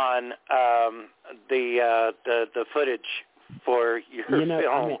on the footage for your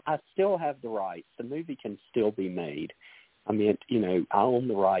film. I still have the rights. The movie can still be made. I own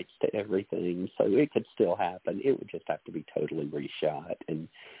the rights to everything, so it could still happen. It would just have to be totally reshot. And,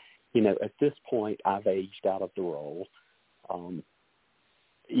 at this point, I've aged out of the role.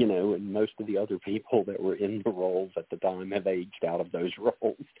 And most of the other people that were in the roles at the time have aged out of those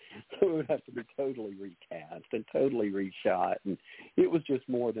roles. So it would have to be totally recast and totally reshot. And it was just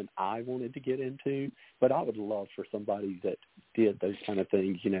more than I wanted to get into. But I would love for somebody that did those kind of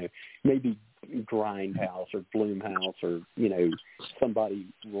things, maybe Grindhouse or Bloomhouse or, somebody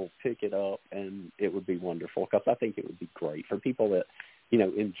will pick it up, and it would be wonderful, because I think it would be great for people that,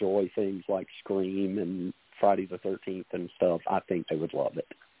 enjoy things like Scream and Friday the 13th and stuff. I think they would love it.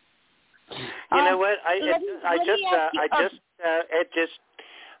 You know what? This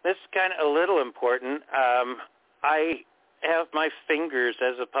is kind of a little important. I have my fingers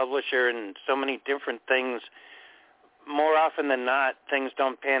as a publisher in so many different things. More often than not, things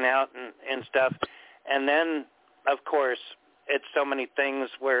don't pan out and stuff. And then, of course, it's so many things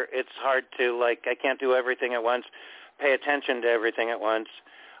where it's hard to, I can't do everything at once, pay attention to everything at once.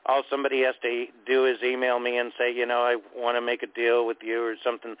 All somebody has to do is email me and say, I want to make a deal with you or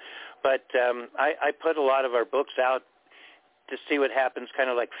something. But I put a lot of our books out to see what happens, kind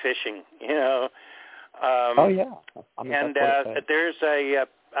of like fishing, oh, yeah. There's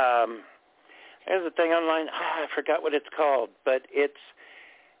there's a thing online. I forgot what it's called, but it's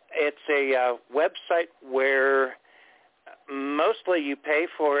a website where mostly you pay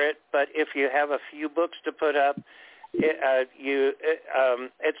for it, but if you have a few books to put up, it's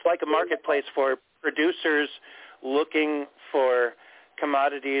like a marketplace for producers looking for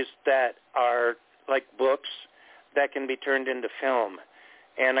commodities that are like books that can be turned into film.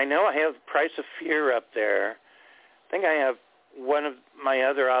 And I know I have Price of Fear up there. I think I have one of my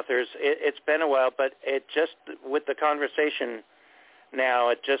other authors. It's been a while, but it just, with the conversation now,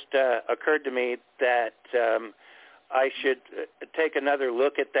 it just occurred to me that I should take another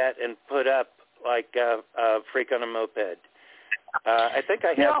look at that and put up like Freak on a Moped. I think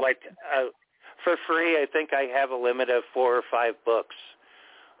I have for free, I think I have a limit of 4 or 5 books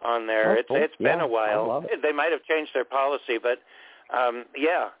on there. It's been a while. They might have changed their policy, but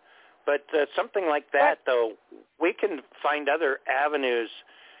But something like that, though, we can find other avenues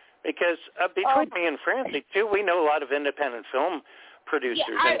because between me and Francie, too, we know a lot of independent film producers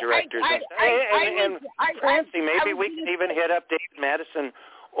and directors. And Francie, maybe we can even hit up David Madison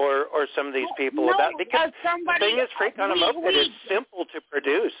or some of these people about because the thing is, Freak on a Moped is simple to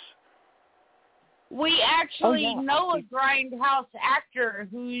produce. We actually know a grindhouse actor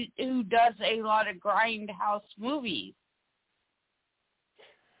who does a lot of grindhouse movies.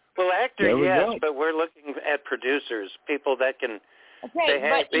 Well, actor, yes, but we're looking at producers, people that can.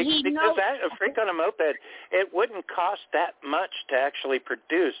 Okay, because a Freak on a Moped, it wouldn't cost that much to actually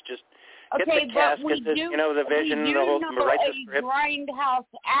produce. Just get the cast, get the vision, the whole write the script. A grindhouse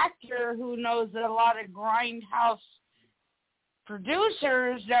actor who knows a lot of grindhouse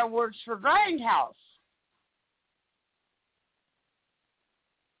producers that works for Grindhouse.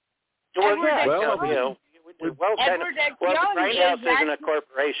 Well, the Grindhouse isn't a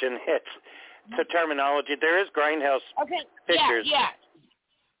corporation. It's a terminology. There is Grindhouse pictures.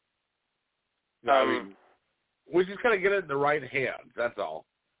 We just gotta get it in the right hands. That's all.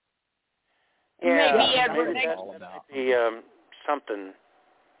 Yeah, maybe Edward be something.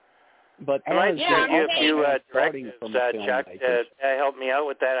 But I might send you a few directives, Chuck, to help me out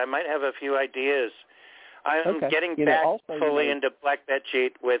with that. I might have a few ideas. I'm getting back fully into Black Bed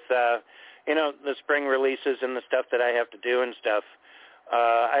Sheet with, the spring releases and the stuff that I have to do and stuff.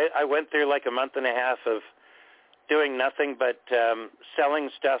 I went through like a month and a half of doing nothing but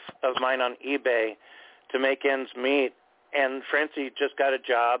selling stuff of mine on eBay to make ends meet. And Francie just got a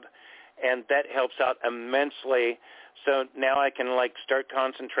job, and that helps out immensely. So now I can start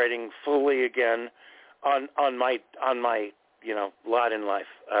concentrating fully again on my lot in life.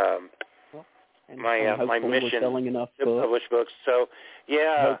 My mission to publish books. So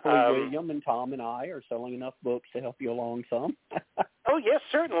hopefully William and Tom and I are selling enough books to help you along some. Oh yes,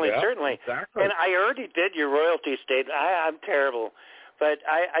 certainly. Exactly. And I already did your royalty statement. I'm terrible, but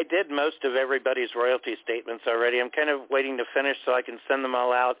I did most of everybody's royalty statements already. I'm kind of waiting to finish so I can send them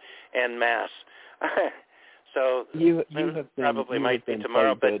all out en masse. So you have probably might be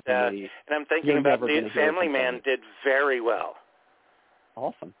tomorrow, but and I'm thinking about the Family Man did very well.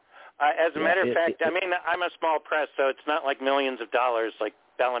 Awesome. As a matter of fact, I'm a small press, so it's not like millions of dollars like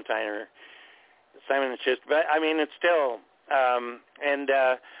Ballantyne or Simon & Schuster. But it's still, I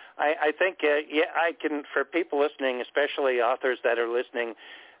think, I can, for people listening, especially authors that are listening,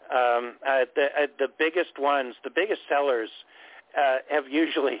 the biggest ones, the biggest sellers, have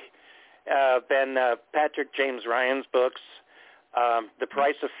usually been Patrick James Ryan's books, The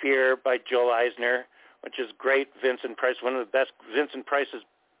Price of Fear by Joel Eisner, which is great. Vincent Price, one of the best Vincent Price's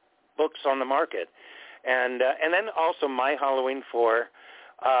books on the market, and then also My Halloween 4,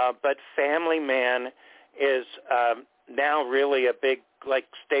 but Family Man is now really a big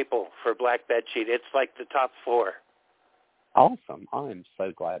staple for Black Bed Sheet. It's like the top 4. Awesome! I'm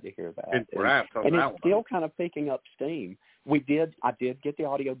so glad to hear that. And it's still kind of picking up steam. I did get the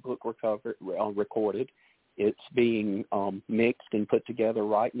audiobook recorded. It's being mixed and put together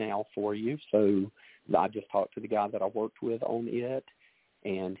right now for you. So I just talked to the guy that I worked with on it,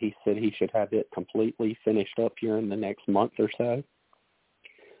 and he said he should have it completely finished up here in the next month or so.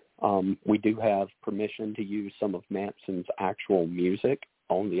 We do have permission to use some of Manson's actual music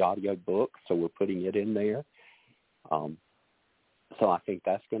on the audio book, so we're putting it in there. So I think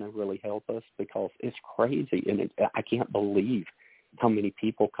that's going to really help us because it's crazy, and I can't believe how many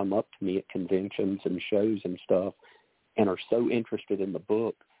people come up to me at conventions and shows and stuff and are so interested in the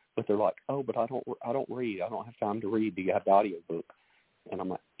book, but they're like, "Oh, but I don't read. I don't have time to read. Do you have the audio book?" And I'm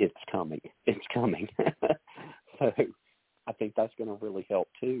like, it's coming. So I think that's going to really help,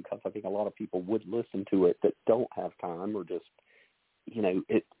 too, because I think a lot of people would listen to it that don't have time or just,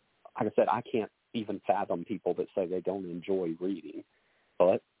 like I said, I can't even fathom people that say they don't enjoy reading.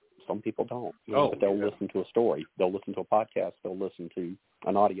 But Some people don't. But they'll listen to a story. They'll listen to a podcast. They'll listen to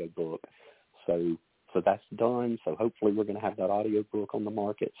an audio book. So that's done. So hopefully we're going to have that audio book on the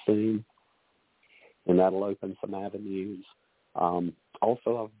market soon, and that'll open some avenues.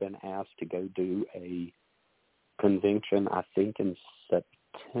 Also, I've been asked to go do a convention, I think in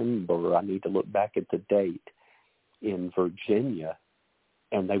September. I need to look back at the date, in Virginia,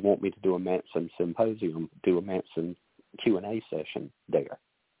 and they want me to do a Manson symposium, do a Manson Q&A session there.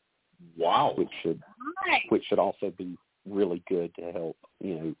 Wow. Which should also be really good to help,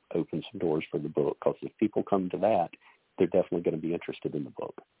 open some doors for the book, because if people come to that, they're definitely going to be interested in the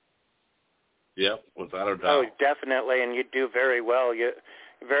book. Yep, without a doubt. Oh, definitely, and you do very well. You're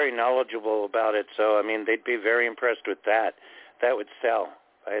very knowledgeable about it, so, I mean, they'd be very impressed with that. That would sell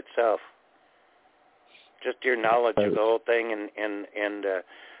by itself. Just your knowledge of the whole thing, and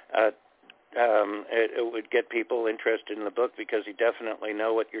it would get people interested in the book because you definitely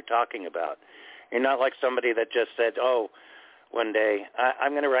know what you're talking about. You're not like somebody that just said, one day,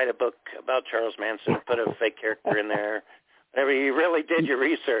 I'm going to write a book about Charles Manson, put a fake character in there. Whatever, you really did your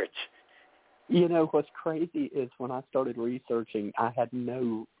research. What's crazy is when I started researching, I had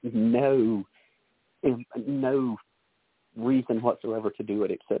no reason whatsoever to do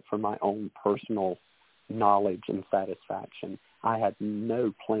it except for my own personal knowledge and satisfaction. I had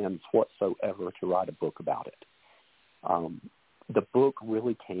no plans whatsoever to write a book about it. The book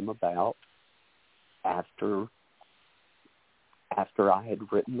really came about after I had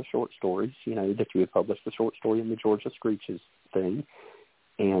written the short stories, that you had published the short story in the Georgia Screeches thing,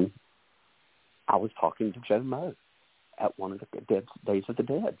 and I was talking to Joe Moe at one of the Days of the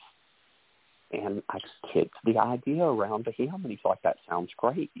Dead, and I kicked the idea around to him, and he's like, that sounds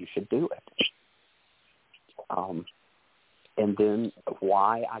great, you should do it. And then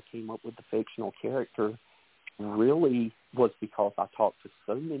why I came up with the fictional character really was because I talked to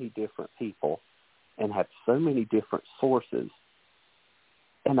so many different people and had so many different sources,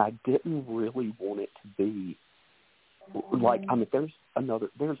 and I didn't really want it to be like,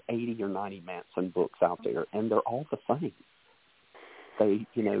 there's 80 or 90 Manson books out there, and they're all the same.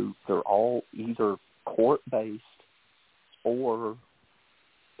 They're all either court-based or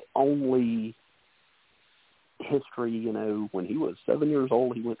only history, when he was 7 years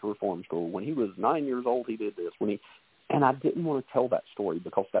old, he went to reform school. When he was 9 years old, he did this. And I didn't want to tell that story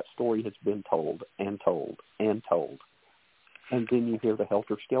because that story has been told and told and told. And then you hear the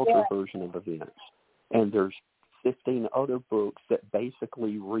helter-skelter version of events. And there's 15 other books that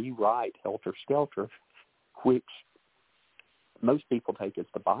basically rewrite helter-skelter, which most people take as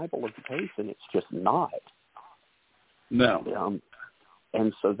the Bible of the case, and it's just not. No.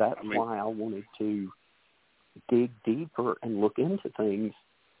 And so that's why I wanted to dig deeper and look into things.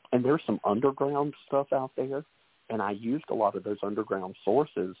 And there's some underground stuff out there, and I used a lot of those underground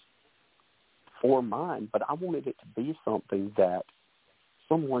sources for mine, but I wanted it to be something that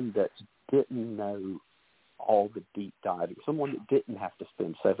someone that didn't know all the deep diving, someone that didn't have to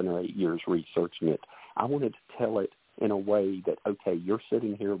spend 7 or 8 years researching it. I wanted to tell it in a way that, okay, you're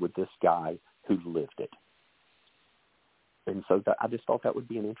sitting here with this guy who lived it. And so I just thought that would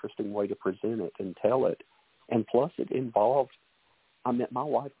be an interesting way to present it and tell it. And plus it involved, my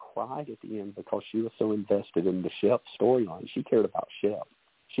wife cried at the end because she was so invested in the Shep storyline. She cared about Shep.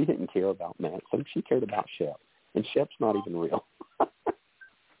 She didn't care about Manson. She cared about Shep. And Shep's not even real.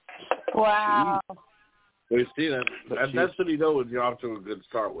 Wow. We see that. That's what you know when you're off to a good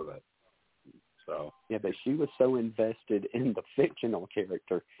start with it. So. Yeah, but she was so invested in the fictional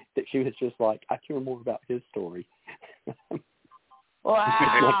character that she was just like, I care more about his story.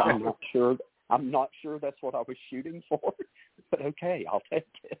 Wow. I'm not sure that's what I was shooting for, but okay, I'll take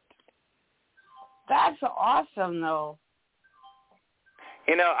it. That's awesome, though.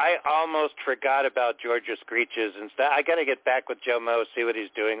 I almost forgot about Georgia Screeches and stuff. I got to get back with Joe Moe, see what he's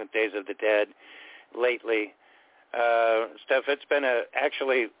doing with Days of the Dead lately. Stuff. It's been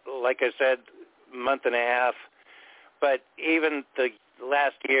actually, like I said, month and a half. But even the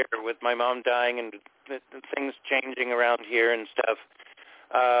last year with my mom dying and the things changing around here and stuff,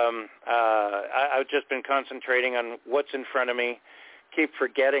 I've just been concentrating on what's in front of me, keep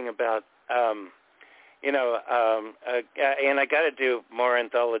forgetting about, and I got to do more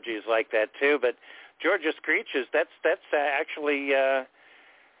anthologies like that too. But Georgia Screeches, that's actually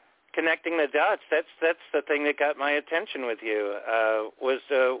connecting the dots. That's the thing that got my attention with you. Was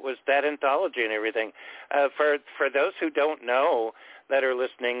that anthology and everything. For those who don't know that are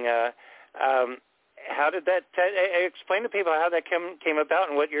listening, how did that explain to people how that came about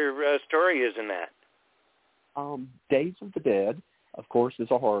and what your story is in that? Days of the Dead of course, is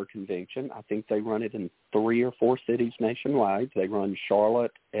a horror convention. I think they run it in 3 or 4 cities nationwide. They run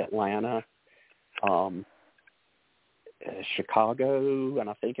Charlotte, Atlanta, Chicago, and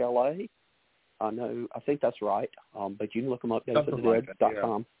I think L.A. I think that's right. But you can look them up,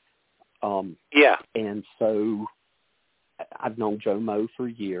 daysofthedead.com. And so I've known Joe Moe for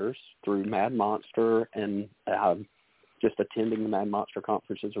years through Mad Monster, and just attending the Mad Monster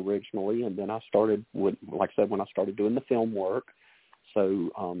conferences originally, and then I started when I started doing the film work. So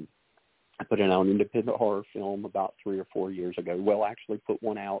I put out an independent horror film about 3 or 4 years ago. Well, actually put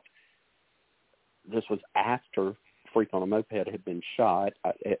one out. This was after Freak on a Moped had been shot.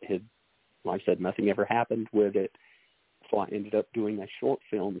 It had, like I said, nothing ever happened with it. So I ended up doing a short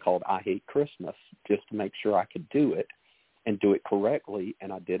film called I Hate Christmas just to make sure I could do it and do it correctly,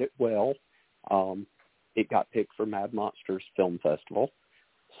 and I did it well. It got picked for Mad Monster's Film Festival.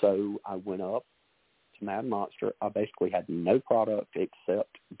 So I went up to Mad Monster. I basically had no product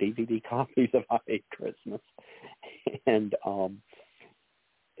except DVD copies of I Hate Christmas. And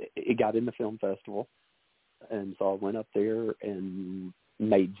it got in the film festival. And so I went up there and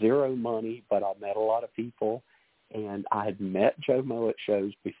made zero money, but I met a lot of people. And I had met Joe Moe at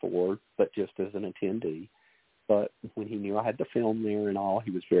shows before, but just as an attendee. But when he knew I had to film there and all,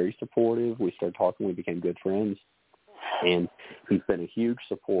 he was very supportive. We started talking. We became good friends. And he's been a huge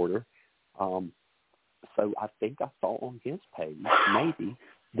supporter. So I think I saw on his page, maybe.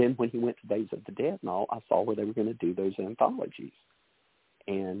 Then when he went to Days of the Dead and all, I saw where they were going to do those anthologies.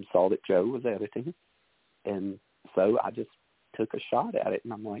 And saw that Joe was editing. And so I just took a shot at it.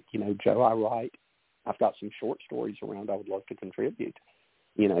 And I'm like, Joe, I've got some short stories around I would love to contribute,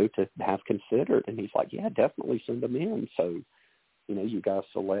 to have considered. And he's like, yeah, definitely send them in. So, you guys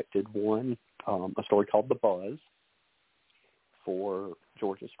selected one, a story called The Buzz for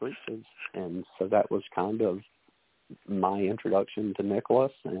Georgia Screeches. And so that was kind of my introduction to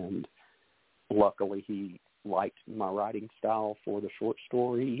Nicholas. And luckily he liked my writing style for the short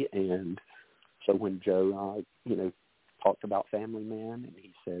story. And so when Joe, talked about Family Man, and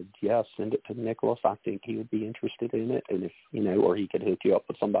he said, yeah, send it to Nicholas. I think he would be interested in it. And if, or he could hook you up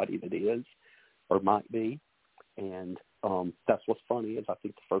with somebody that is or might be. And that's what's funny is I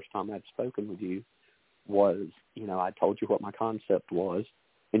think the first time I'd spoken with you was, I told you what my concept was,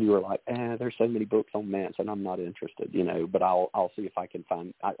 and you were like, there's so many books on Manson, I'm not interested, but I'll see if I can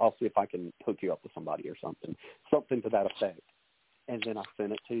hook you up with somebody or something to that effect. And then I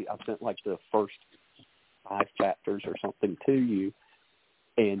sent it to you. I sent like the first 5 chapters or something to you,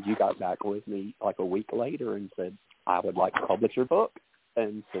 and you got back with me like a week later and said, I would like to publish your book.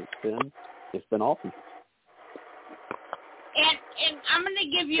 And since then, it's been awesome. And I'm going to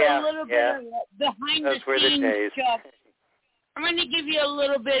give you a little bit of behind the scenes, Chuck. I'm going to give you a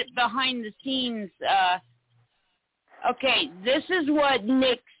little bit behind the scenes. Okay, this is what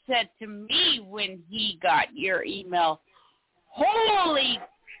Nick said to me when he got your email. Holy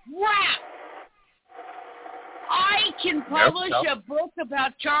crap! I can publish a book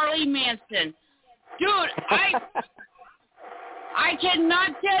about Charlie Manson. Dude, I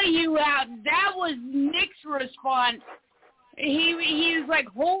cannot tell you how that was Nick's response. He was like,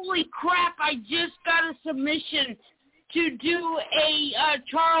 holy crap, I just got a submission to do a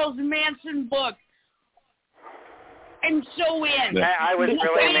Charles Manson book. I'm so in. I was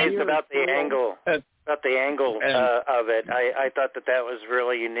really amazed about the angle. Of it. I thought that was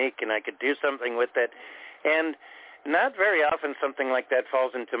really unique, and I could do something with it. And not very often something like that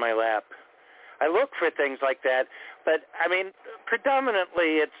falls into my lap. I look for things like that, but,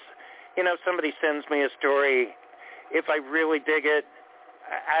 predominantly it's, somebody sends me a story. If I really dig it,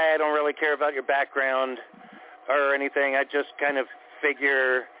 I don't really care about your background or anything. I just kind of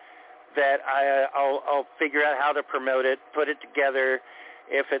figure that I'll figure out how to promote it, put it together.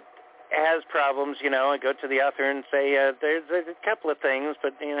 If it has problems, I go to the author and say, there's a couple of things,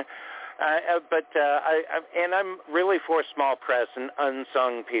 but, and I'm really for small press and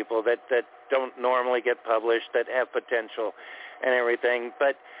unsung people that don't normally get published, that have potential and everything.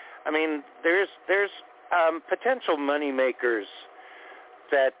 But, there's potential money makers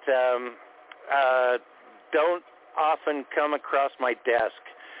that don't often come across my desk.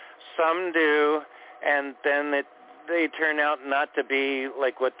 Some do, and then they turn out not to be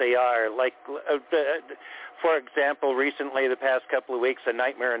like what they are. Like, for example, recently, the past couple of weeks, a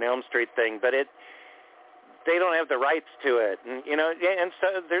Nightmare on Elm Street thing, but they don't have the rights to it, and and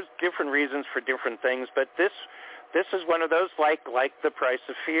so there's different reasons for different things. But this is one of those like The Price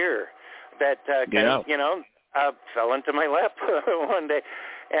of Fear that fell into my lap one day,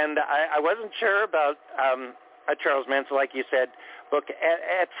 and I wasn't sure about a Charles Manson, like you said, book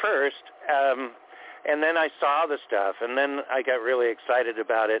at first. And then I saw the stuff, and then I got really excited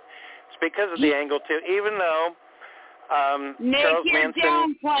about it. It's because of the angle, too. Even though Nick, Charles you're Manson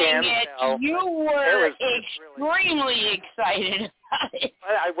downplaying it. You were really extremely excited about it.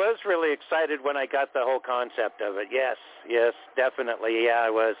 I was really excited when I got the whole concept of it. Yes, definitely. Yeah, I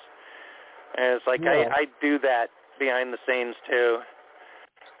was. And it's like I do that behind the scenes, too.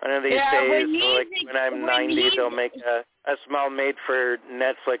 One of these days, when I'm 90, they'll make a small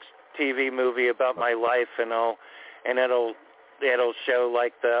made-for-Netflix TV movie about my life, and it'll show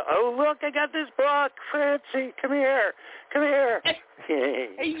like oh look, I got this book, Francie, come here.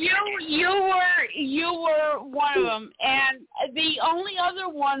 you were one of them, and the only other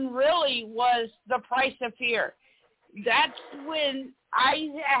one really was The Price of Fear. That's when I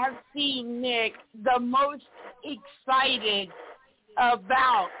have seen Nick the most excited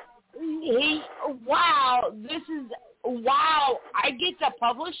about. I get to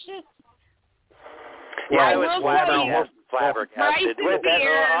publish this? Yeah, I was flabbergasted with that.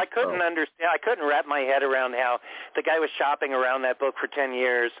 I couldn't understand. I couldn't wrap my head around how the guy was shopping around that book for 10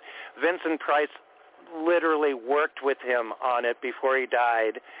 years. Vincent Price literally worked with him on it before he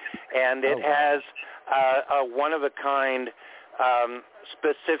died, and it has a one-of-a-kind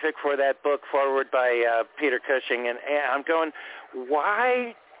specific for that book forward by Peter Cushing, and I'm going,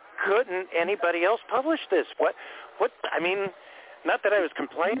 why couldn't anybody else publish this? What? I mean, not that I was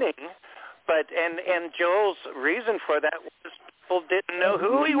complaining, but and Joel's reason for that was people didn't know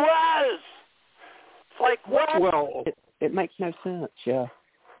who he was. It's like, what? Well, it makes no sense. Yeah,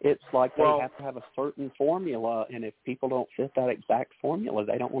 it's like they have to have a certain formula, and if people don't fit that exact formula,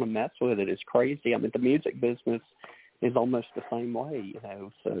 they don't want to mess with it. It's crazy. I mean, the music business is almost the same way,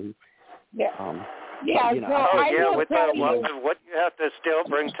 So yeah. With what you have to still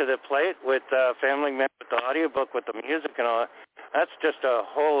bring to the plate with Family Man, with the audiobook, with the music and all, that's just a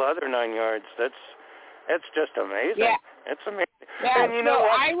whole other 9 yards. It's just amazing. Yeah. It's amazing. Yeah, and you know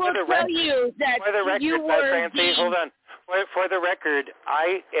what? I will tell you that for the record, you were Francie, hold on. For the record,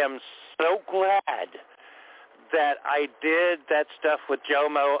 I am so glad that I did that stuff with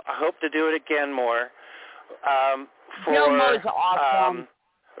Jomo. I hope to do it again more. Jomo's awesome.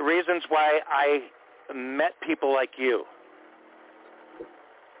 Reasons why I met people like you.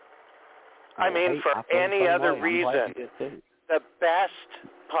 I mean, for any other reason, the best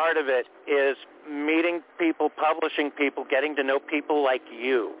part of it is meeting people, publishing people, getting to know people like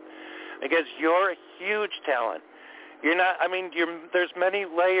you, because you're a huge talent. You're not. I mean, there's many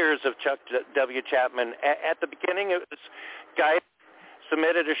layers of Chuck W. Chapman. At the beginning, it was guys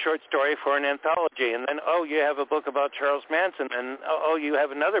submitted a short story for an anthology, and then, you have a book about Charles Manson, and you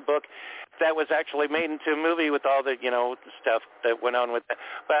have another book that was actually made into a movie with all the, stuff that went on with that.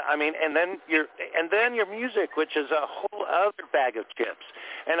 But I mean, and then your music, which is a whole other bag of chips.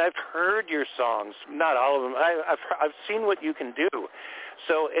 And I've heard your songs, not all of them. I've seen what you can do.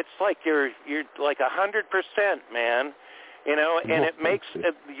 So it's like you're like 100%, man. And it makes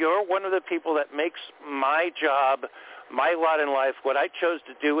you're one of the people that makes my job, my lot in life, what I chose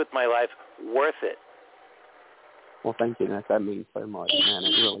to do with my life, worth it. Well, thank you, Nick. That means so much, man.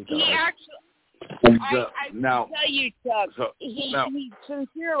 It really does. I tell you, Chuck, he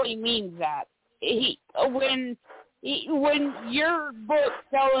sincerely means that. When your book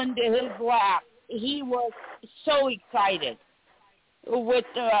fell into his lap, he was so excited with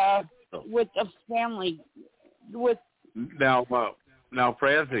the family. Now,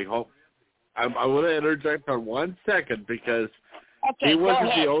 Francie, I want to interject on 1 second because he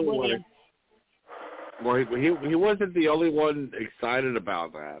wasn't the only one. Well, he wasn't the only one excited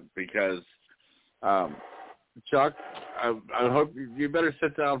about that because, Chuck, I hope you better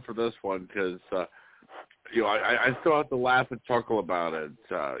sit down for this one because, I still have to laugh and chuckle about it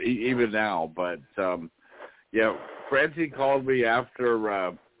even now. But Francie called me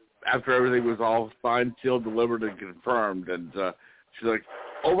after everything was all signed, sealed, delivered, and confirmed, and she's like,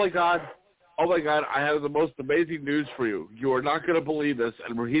 "Oh my God, I have the most amazing news for you. You are not going to believe this,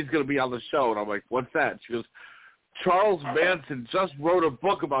 and he's going to be on the show." And I'm like, "What's that?" She goes, "Charles Manson just wrote a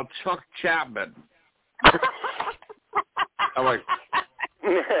book about Chuck Chapman." I'm like,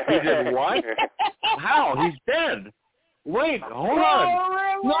 "He did what? How? He's dead. Wait, hold on.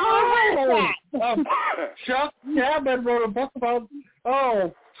 No! Chuck Chapman wrote a book about,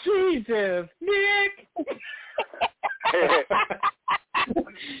 Jesus, Nick!"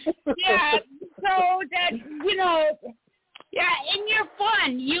 Yeah, so that, and you're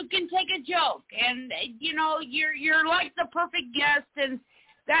fun. You can take a joke, and, you're like the perfect guest, and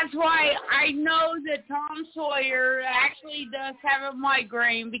that's why I know that Tom Sawyer actually does have a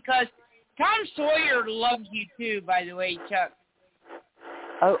migraine, because Tom Sawyer loves you too, by the way, Chuck.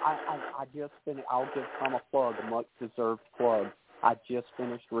 Oh, I just finished. I'll give Tom a plug, a much-deserved plug. I just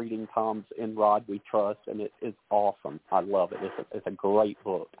finished reading Tom's In Rod We Trust, and it is awesome. I love it. It's a great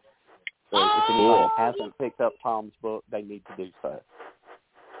book. So if anyone hasn't picked up Tom's book, they need to do so.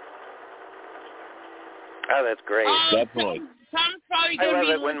 Oh, that's great. Definitely. Tom's probably I love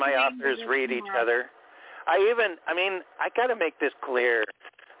be it when my authors read each other. I got to make this clear,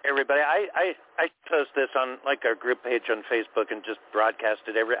 everybody. I post this on like our group page on Facebook and just broadcast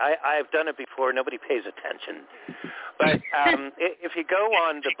it I've done it before. Nobody pays attention. But if you go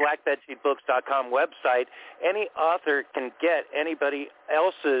on the blackbedsheetbooks.com website, any author can get anybody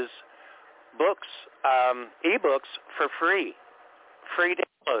else's books, ebooks for free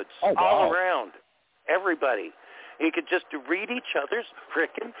downloads all around. Everybody. You could just read each other's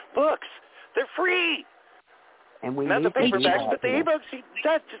frickin' books. They're free. And we not the paperbacks, but the ebooks.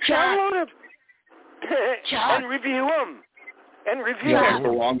 Just download them and review them. That's the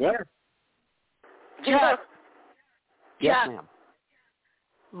wrong there. Yeah. Yes, ma'am.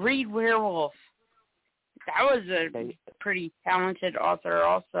 Read Werewolf. That was a pretty talented author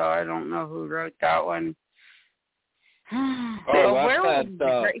also. I don't know who wrote that one. Werewolf is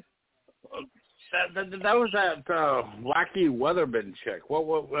great. That was that wacky Weatherman chick.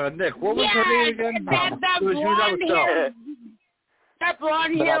 Nick, what was her name again? That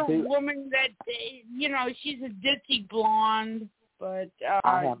blonde-haired woman that, she's a ditzy blonde, but,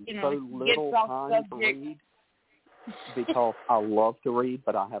 I have so little time to read because I love to read,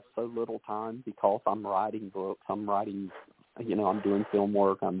 but I have so little time because I'm writing books. I'm writing, I'm doing film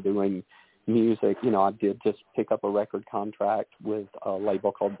work. I'm doing music. I did just pick up a record contract with a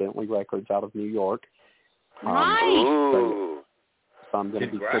label called Bentley Records out of New York. Nice. So I'm going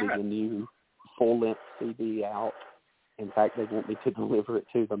to be putting a new full-length CD out. In fact, they want me to deliver it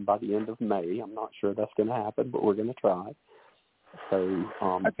to them by the end of May. I'm not sure that's going to happen, but we're going to try. So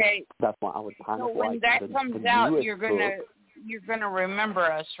that's why I would kind of like. So when that comes out, you're gonna remember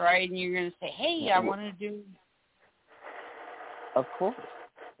us, right? And you're gonna say, "Hey, I want to do." Of course.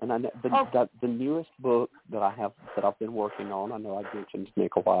 And I know the newest book that I've been working on, I know I mentioned to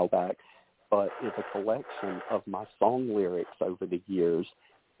Nick a while back, but is a collection of my song lyrics over the years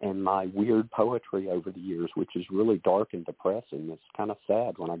and my weird poetry over the years, which is really dark and depressing. It's kind of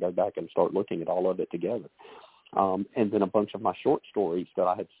sad when I go back and start looking at all of it together. And then a bunch of my short stories that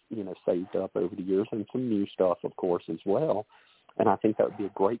I had, saved up over the years, and some new stuff, of course, as well. And I think that would be a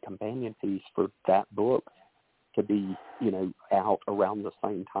great companion piece for that book to be, out around the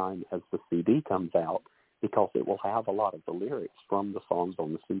same time as the CD comes out, because it will have a lot of the lyrics from the songs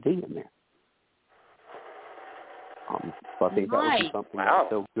on the CD in there. So I think that would be something that would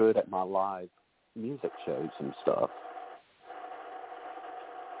feel good at my live music shows and stuff.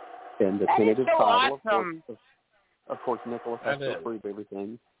 And the tentative title, of course, Nicholas has to approve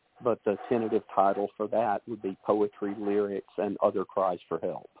everything, but the tentative title for that would be Poetry, Lyrics, and Other Cries for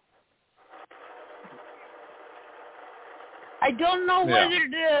Help. I don't know whether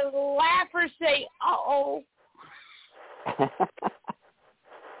to laugh or say, uh-oh.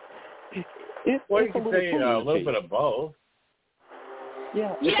 Well, you can say a little bit of both.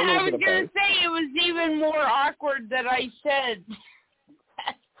 Yeah, I was going to say it was even more awkward that I said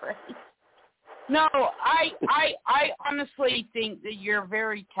that phrase. No, I honestly think that you're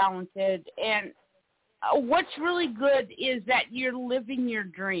very talented, and what's really good is that you're living your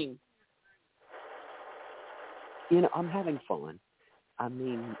dream. I'm having fun. I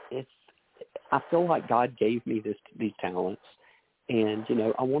mean, I feel like God gave me these talents, and,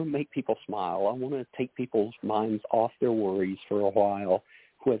 I want to make people smile. I want to take people's minds off their worries for a while,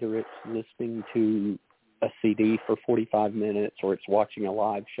 whether it's listening to a CD for 45 minutes or it's watching a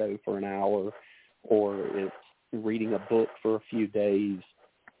live show for an hour or it's reading a book for a few days.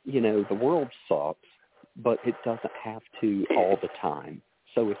 The world sucks, but it doesn't have to all the time.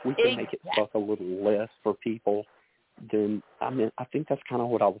 So if we can make it suck a little less for people, then I think that's kind of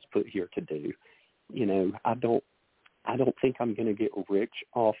what I was put here to do. I don't think I'm going to get rich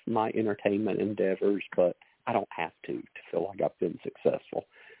off my entertainment endeavors, but I don't have to feel like I've been successful.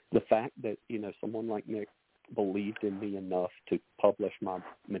 The fact that, someone like Nick believed in me enough to publish my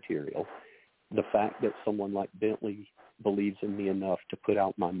material, the fact that someone like Bentley believes in me enough to put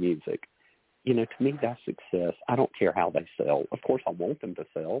out my music, to me that's success. I don't care how they sell. Of course I want them to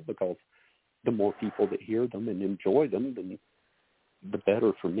sell, because the more people that hear them and enjoy them, then the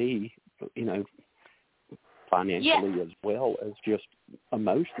better for me, financially as well as just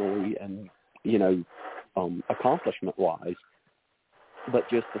emotionally and, accomplishment-wise. But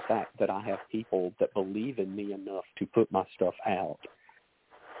just the fact that I have people that believe in me enough to put my stuff out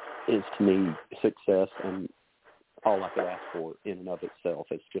is, to me, success and all I could ask for in and of itself.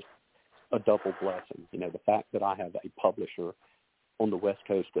 It's just a double blessing. You know, the fact that I have a publisher on the West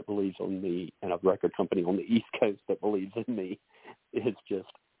Coast that believes in me and a record company on the East Coast that believes in me is just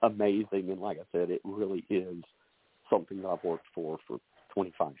amazing. And like I said, it really is something that I've worked for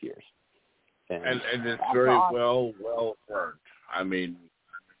 25 years. And it's very well earned. I mean,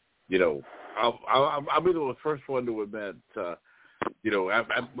 you know, I'll be the first one to admit, you know,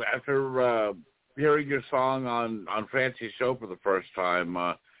 after hearing your song on Fancy's show for the first time,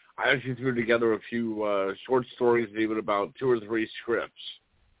 I actually threw together a few short stories and even about 2 or 3 scripts.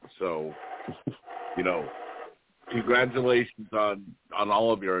 So, you know, congratulations on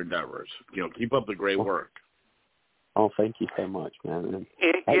all of your endeavors. You know, keep up the great work. Oh, thank you so much, man. And,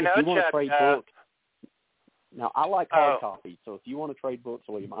 you know, if you want Chuck, to trade books, now I like hard copies, so if you want to trade books,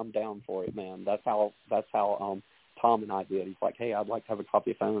 William, I'm down for it, man. That's how Tom and I did. He's like, hey, I'd like to have a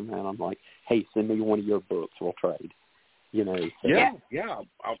copy of Phone Man. I'm like, hey, send me one of your books, we'll trade. You know. So, yeah,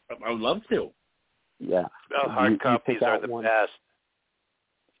 I would love to. Yeah. Oh, hard copies are the best.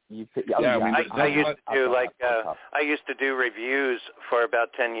 I used to do reviews for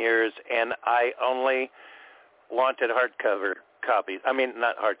about 10 years, and I only wanted hardcover copies. I mean,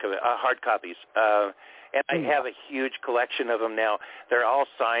 not hardcover, hard copies. And I have a huge collection of them now. They're all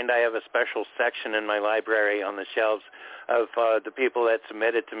signed. I have a special section in my library on the shelves of the people that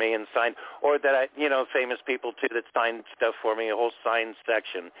submitted to me and signed, or that famous people too that signed stuff for me. A whole signed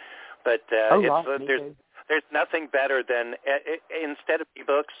section. But there's nothing better than instead of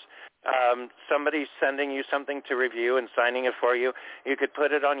ebooks, somebody sending you something to review and signing it for you. You could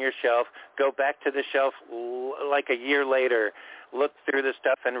put it on your shelf, go back to the shelf like a year later, look through the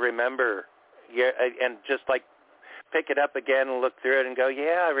stuff and remember, and just like pick it up again and look through it and go,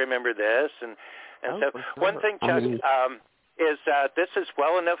 yeah, I remember this. And so one thing, Chuck, is this is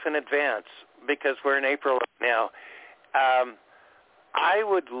well enough in advance because we're in April now. I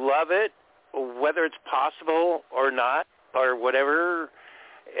would love it, whether it's possible or not or whatever,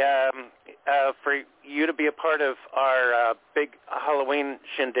 for you to be a part of our big Halloween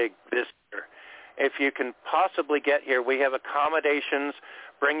shindig this year. If you can possibly get here, we have accommodations.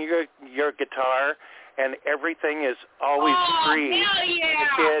 Bring your guitar, and everything is always free hell yeah.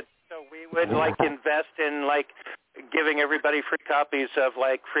 for the kids. So we would invest in giving everybody free copies of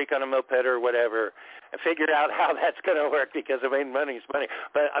Freak on a Moped or whatever, and figure out how that's going to work because money's money.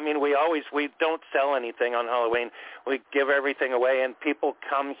 But I mean, we don't sell anything on Halloween. We give everything away, and people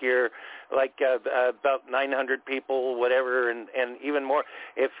come here about 900 people, whatever, and even more.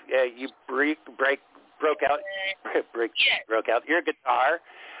 If you broke out your guitar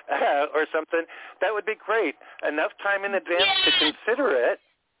or something, that would be great. Enough time in advance to consider it.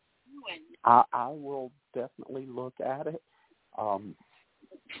 I will definitely look at it.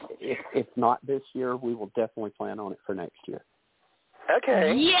 If not this year, we will definitely plan on it for next year.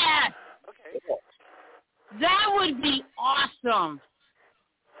 Okay. Yes. Okay. That would be awesome.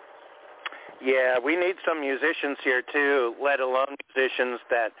 Yeah, we need some musicians here too, let alone musicians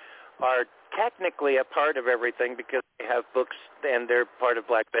that are technically a part of everything because they have books and they're part of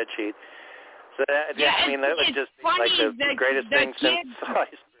Black Bedsheet. So that would just be the greatest thing since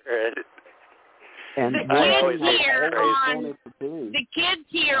sliced bread. And the kids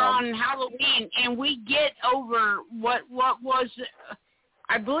here on Halloween, and we get over what was,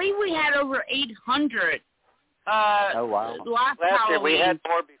 I believe we had over 800. Last Halloween. Year we had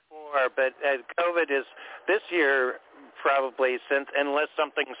more before, but COVID is this year. Probably, unless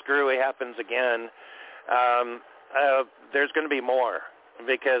something screwy happens again, there's going to be more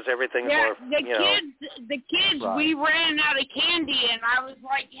because everything's more. The kids, right. We ran out of candy, and I was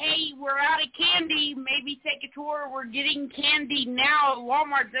like, "Hey, we're out of candy. Maybe take a tour. We're getting candy now at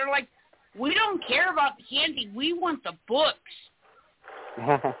Walmart." They're like, "We don't care about the candy. We want the books." We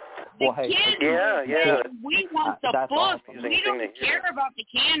want the books. Awesome. We don't care about the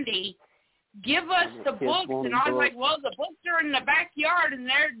candy. Give us the books. And I was like, well, the books are in the backyard, and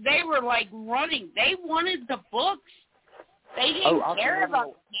they were running. They wanted the books. They didn't care about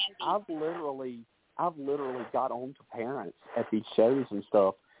the candy. I've literally got on to parents at these shows and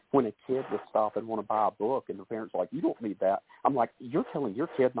stuff when a kid would stop and want to buy a book, and the parents are like, you don't need that. I'm like, you're telling your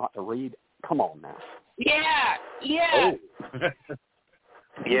kid not to read? Come on now. Yeah. Oh.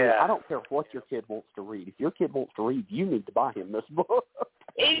 Yeah. I don't care what your kid wants to read. If your kid wants to read, you need to buy him this book.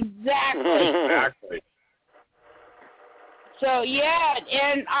 Exactly. So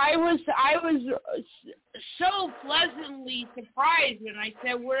and I was so pleasantly surprised when I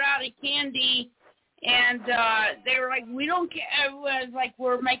said we're out of candy, and they were like, we don't care. I was like,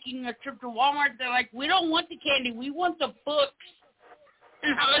 we're making a trip to Walmart. They're like, we don't want the candy, we want the books.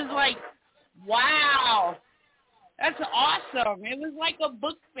 And I was like, wow. That's awesome. It was like a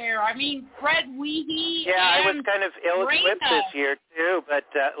book fair. I mean, Fred Weehee. Yeah, I was kind of ill-equipped Raina. this year too, but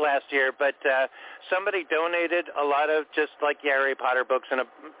last year. But somebody donated a lot of just like Harry Potter books and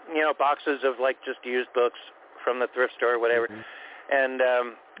boxes of like just used books from the thrift store or whatever.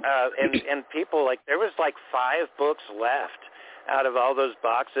 Mm-hmm. And people like there was like 5 books left out of all those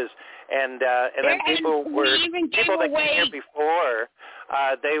boxes, and then people that came here before.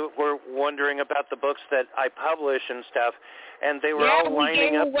 They were wondering about the books that I publish and stuff, and they were all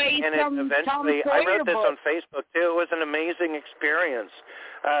lining up. And eventually, I wrote this on Facebook too. It was an amazing experience.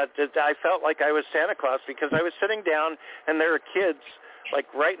 I felt like I was Santa Claus because I was sitting down, and there were kids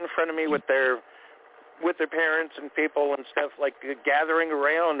like right in front of me with their parents and people and stuff like gathering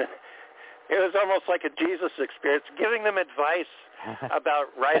around. It was almost like a Jesus experience, giving them advice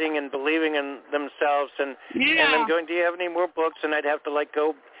about writing and believing in themselves, and then going, do you have any more books? And I'd have to like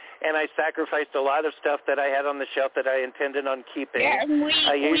go, and I sacrificed a lot of stuff that I had on the shelf that I intended on keeping. Yeah, and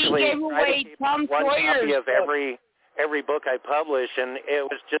I usually try to keep one copy of every book I publish, and it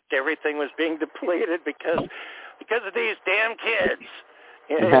was just everything was being depleted because of these damn kids.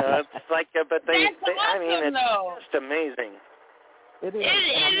 It's like, but they I mean, it's just amazing. It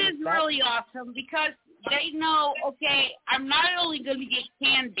is really awesome because they know, okay, I'm not only going to get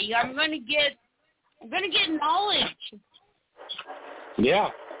candy, I'm going to get knowledge. Yeah.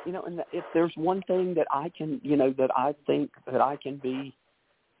 And if there's one thing that I can, that I think that I can be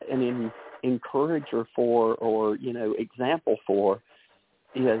an encourager for or, example for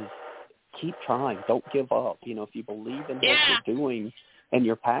is keep trying. Don't give up. If you believe in what you're doing and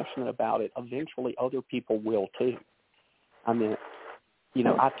you're passionate about it, eventually other people will too. I mean,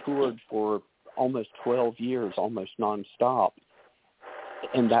 I toured for almost 12 years, almost nonstop,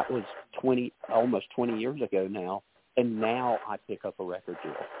 and that was almost 20 years ago now, and now I pick up a record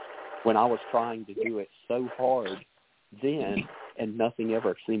deal. When I was trying to do it so hard then, and nothing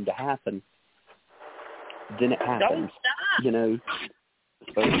ever seemed to happen, then it happened. Don't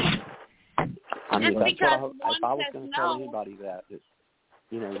stop. So, I mean, that's what if I was going to tell anybody that, it's,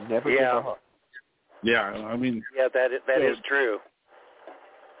 never give up. Yeah, I mean. Yeah, that is true.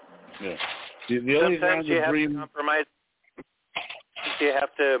 Yeah. The only sometimes you have to compromise. You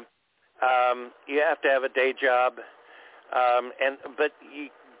have to have a day job, but you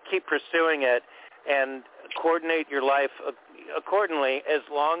keep pursuing it and coordinate your life accordingly. As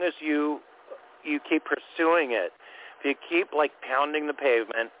long as you keep pursuing it, if you keep like pounding the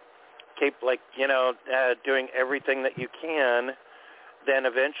pavement, keep like doing everything that you can, then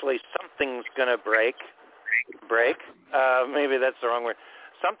eventually something's gonna break. Maybe that's the wrong word.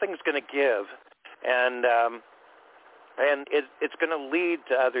 Something's going to give, and it's going to lead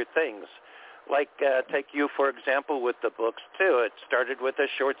to other things. Like take you, for example, with the books, too. It started with a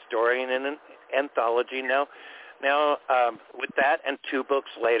short story and an anthology. Now with that and 2 books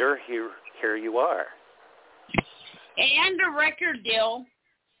later, here you are. And a record deal.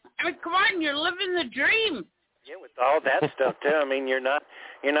 I mean, come on, you're living the dream. Yeah, with all that stuff, too. I mean, you're not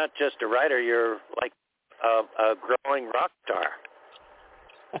just a writer. You're like a growing rock star.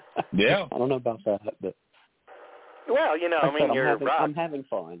 Yeah. I don't know about that, but well, you're I'm having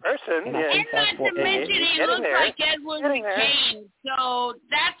fun. Person, and not to mention, he looks like Edwin McCain, so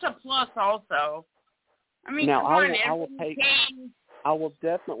that's a plus also. I mean, now, I will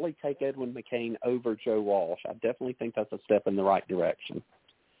definitely take Edwin McCain over Joe Walsh. I definitely think that's a step in the right direction.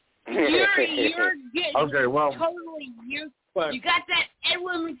 You're getting totally you got that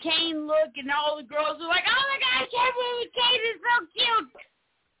Edwin McCain look, and all the girls are like, "Oh my gosh, Edwin McCain is so cute."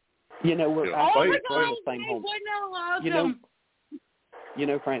 We're in the same home. Awesome.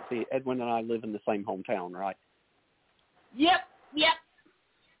 Francie, Edwin and I live in the same hometown, right? Yep.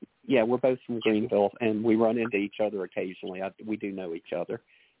 Yeah, we're both from Greenville, and we run into each other occasionally. We do know each other.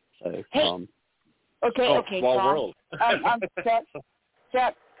 So, hey. Okay, small Tom. world.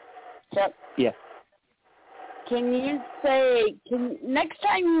 Chuck. Yeah. Can you say, next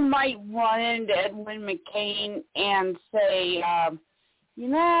time you might run into Edwin McCain and say,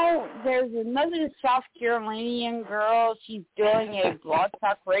 there's another South Carolinian girl. She's doing a blog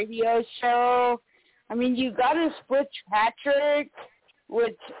talk radio show. I mean, you got us Butch Patrick,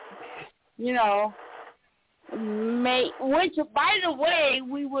 which, which, by the way,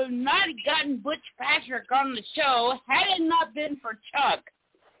 we would not have gotten Butch Patrick on the show had it not been for Chuck.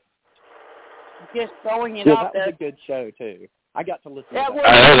 Just throwing it out there. That was a good show, too. I got to listen to that.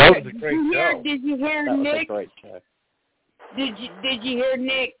 That was a great show. Did you hear that Nick? Was a great show. Did you hear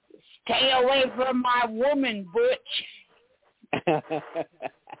Nick? Stay away from my woman, Butch.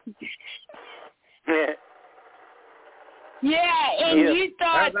 Yeah, and you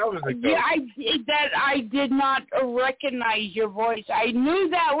thought that was a that I did not recognize your voice. I knew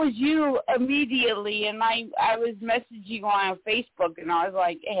that was you immediately, and I was messaging you on Facebook, and I was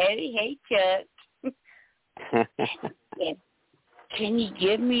like, hey, Chuck. Can you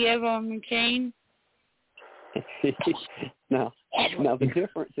give me Edwin McCain? No, the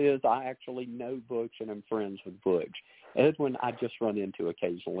difference is I actually know Butch and I'm friends with Butch. Edwin, I just run into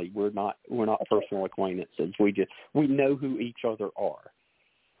occasionally. We're not personal acquaintances. We know who each other are.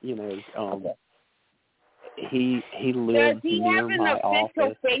 You know, he lives near my office.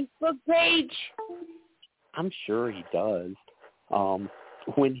 Does he have an official Facebook page? I'm sure he does.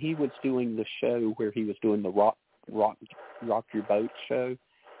 When he was doing the show where he was doing the rock your boat show,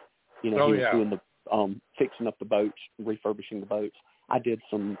 you know, he was doing the fixing up the boats, refurbishing the boats. I did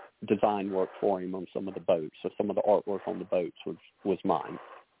some design work for him on some of the boats, so some of the artwork on the boats was mine.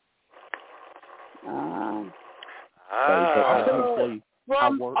 From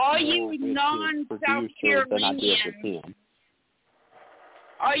all you non-South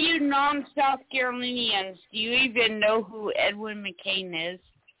Carolinians, do you even know who Edwin McCain is?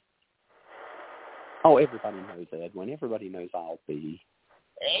 Oh, everybody knows Edwin. Everybody knows I'll be.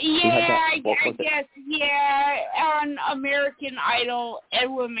 Yeah, I guess, on American Idol,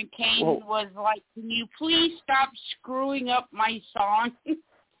 Edwin McCain was like, can you please stop screwing up my song?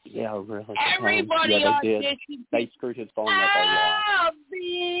 Yeah, really. Everybody auditioned. They screwed his song up a lot. I'll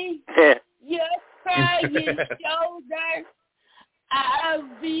be your crying shoulder. I'll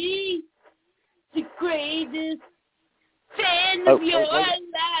be the greatest fan of your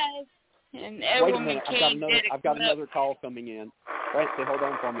life. And wait a minute, I've got another call coming in. Francie, hold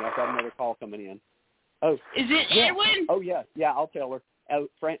on for me. I've got another call coming in. Oh, is it Edwin? Oh, yeah, I'll tell her. Oh,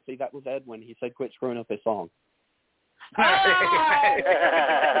 Francie, that was Edwin. He said quit screwing up his song. I'll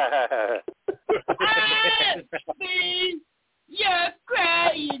be your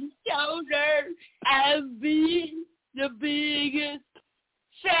crying shoulder. I'll be the biggest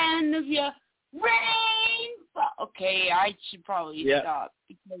fan of your rainbow. Okay, I should probably stop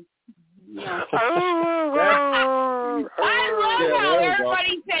because. Yeah. I love how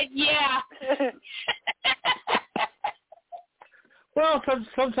everybody said Well,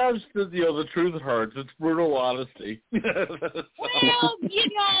 sometimes the truth hurts. It's brutal honesty. Well,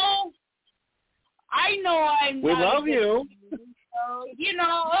 I know I'm. We love you. So,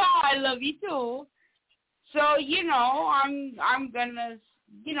 I love you too. So I'm gonna.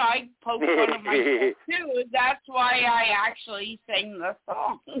 I poke fun of myself too. That's why I actually sang the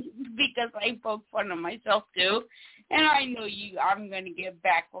song because I poke fun of myself too, and I know I'm going to get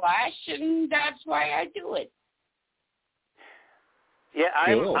backlash, and that's why I do it. Yeah,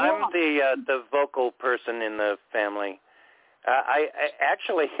 I'm the vocal person in the family. I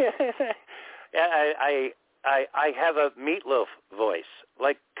actually I have a Meatloaf voice,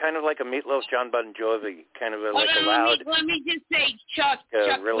 kind of like a Meatloaf, John Bon Jovi, kind of like a loud. Let me just say, Chuck,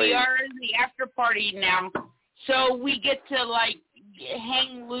 really, we are in the after party now, so we get to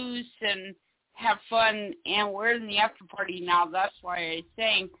hang loose and have fun, and we're in the after party now. That's why I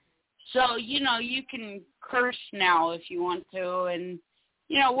sang. So you can curse now if you want to, and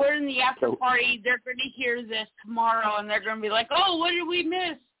we're in the after party. They're going to hear this tomorrow, and they're going to be like, "Oh, what did we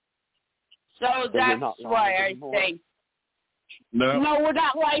miss?" So that's why I say. No, we're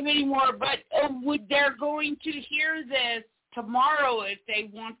not live anymore, but they're going to hear this tomorrow if they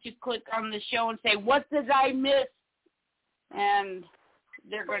want to click on the show and say, what did I miss? And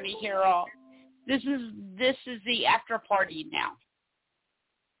they're going to hear all. This is the after party now.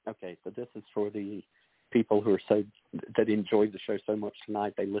 Okay, so this is for the people who are that enjoyed the show so much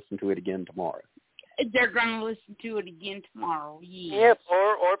tonight, they listen to it again tomorrow. They're going to listen to it again tomorrow. Yes. Yep,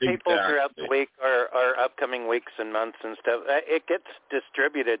 or people throughout the week or upcoming weeks and months and stuff. It gets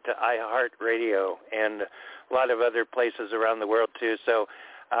distributed to iHeartRadio and a lot of other places around the world too. So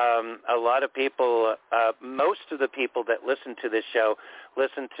a lot of people, most of the people that listen to this show,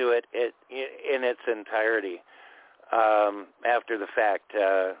 listen to it in its entirety after the fact.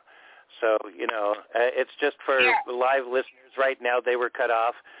 So, it's just for live listeners right now. They were cut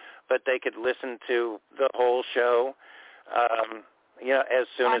off, but they could listen to the whole show, as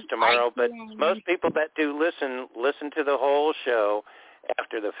soon as tomorrow. But most people that do listen to the whole show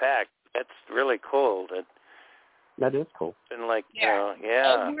after the fact. That's really cool. That is cool. And we're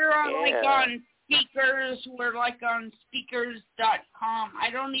on speakers. We're on speakers.com. I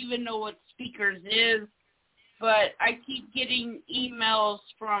don't even know what speakers is, but I keep getting emails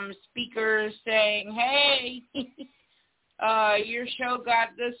from speakers saying, hey, your show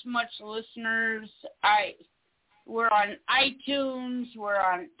got this much listeners. We're on iTunes. We're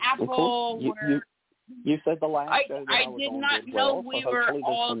on Apple. You said the last show that I was did on not did know well, we so were hopefully this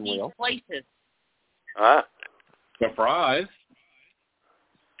all one these will. places. Surprise.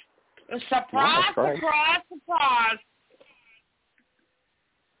 Surprise, great. surprise, surprise.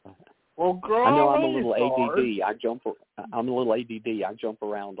 Well, girl, I know I'm a little ADD. I'm a little ADD. I jump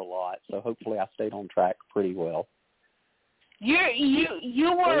around a lot, so hopefully I stayed on track pretty well.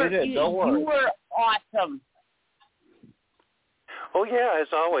 You were awesome. Oh yeah,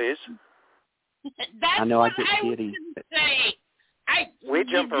 as always. That's I know what I get giddy. was gonna say. We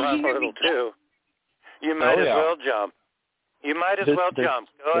jump around a little too. You might as well jump. You might as well jump.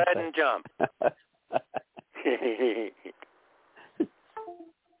 Go ahead and jump.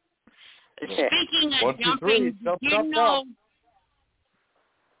 Speaking of 1, 2, 3, jumping, jump, did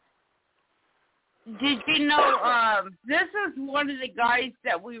jump, you know, this is one of the guys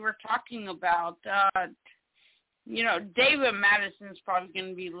that we were talking about. David Madison's probably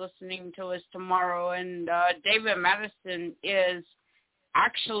going to be listening to us tomorrow, and David Madison is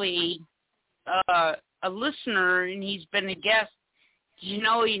actually a listener, and he's been a guest. Did you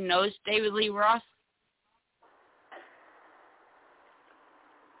know he knows David Lee Roth?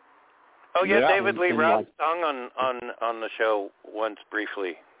 Oh yeah, David Lee Roth sung on the show once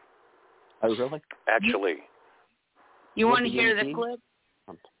briefly. Oh really? Actually. You want to hear the clip?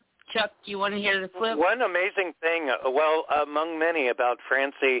 Chuck, you want to hear the clip? One amazing thing, among many about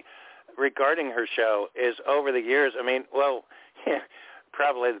Francie regarding her show is over the years,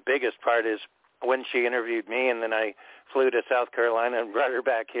 probably the biggest part is when she interviewed me, and then I flew to South Carolina and brought her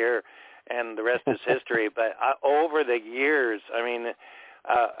back here, and the rest is history. But over the years,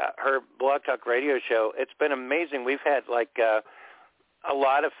 her Blog Talk Radio show, it's been amazing. We've had a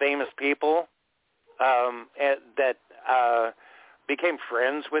lot of famous people that became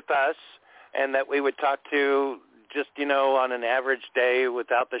friends with us, and that we would talk to just, on an average day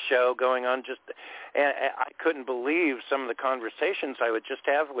without the show going on. And I couldn't believe some of the conversations I would just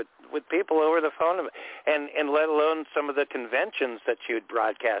have with people over the phone, and let alone some of the conventions that she would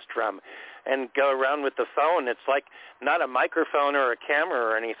broadcast from and go around with the phone. It's like not a microphone or a camera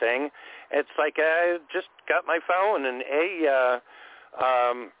or anything. It's like I just got my phone and, hey,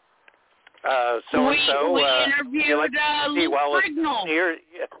 so-and-so, we interviewed Luke Frignall. Here,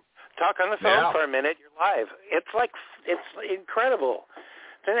 talk on the phone for a minute. You're live. It's incredible.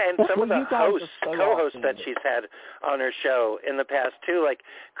 And some of the co-hosts that she's had on her show in the past too, like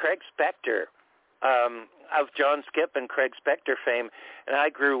Craig Spector, of John Skipp and Craig Spector fame, and I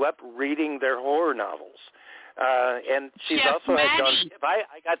grew up reading their horror novels. And she's Chef also had John Skipp.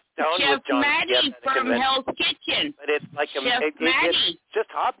 I got stoned with John Skipp at a from Hell's Kitchen. But it's like it's just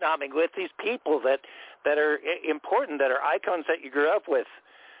hobnobbing with these people that are important, that are icons that you grew up with.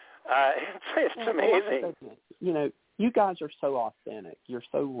 It's amazing. You guys are so authentic. You're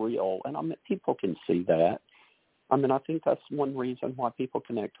so real, and people can see that. I think that's one reason why people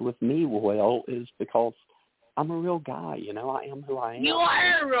connect with me well is because I'm a real guy. I am who I am. You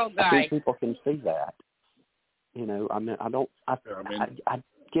are a real guy. I think people can see that. I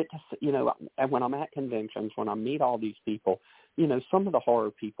get to see, and when I'm at conventions, when I meet all these people, some of the horror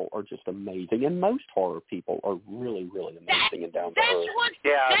people are just amazing, and most horror people are really, really amazing and down to earth.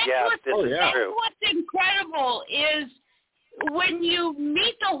 That's what's incredible is when you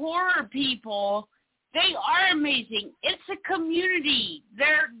meet the horror people, they are amazing. It's a community.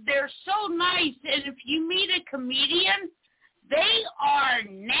 They're so nice, and if you meet a comedian, they are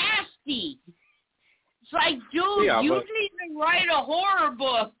nasty. It's like, dude, you need to write a horror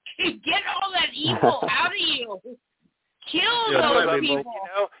book. Get all that evil out of you. Kill those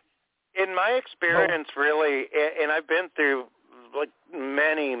people. In my experience, really, and I've been through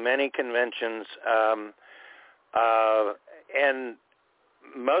many, many conventions, and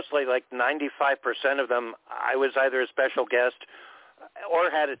mostly 95% of them, I was either a special guest or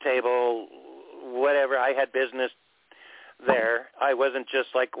had a table, whatever. I had business there. I wasn't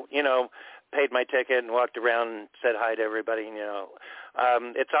just paid my ticket and walked around and said hi to everybody.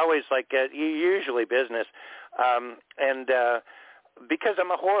 It's always usually business. And because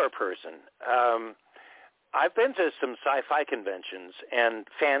I'm a horror person, I've been to some sci-fi conventions and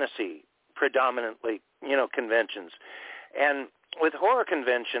fantasy predominantly, conventions. And with horror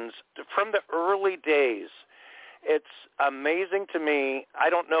conventions, from the early days, it's amazing to me. I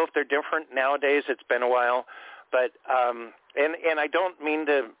don't know if they're different nowadays. It's been a while. But, and I don't mean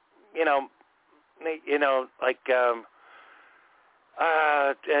to,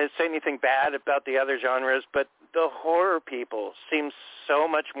 say anything bad about the other genres, but the horror people seem so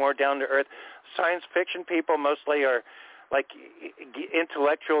much more down to earth. Science fiction people mostly are like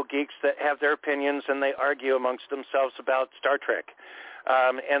intellectual geeks that have their opinions and they argue amongst themselves about Star Trek.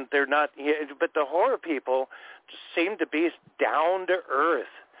 And they're not, but the horror people just seem to be down to earth.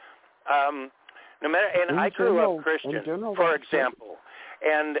 No matter, and I grew up Christian, for example,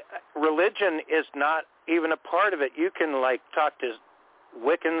 and religion is not even a part of it. You can like talk to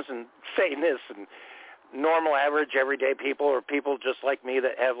Wiccans and Satanists and normal, average, everyday people, or people just like me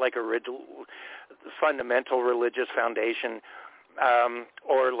that have like a fundamental religious foundation,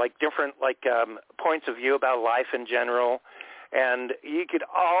 or like different points of view about life in general, and you could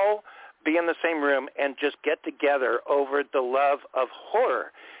all be in the same room and just get together over the love of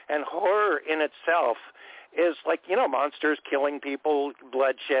horror. And horror in itself is like, monsters killing people,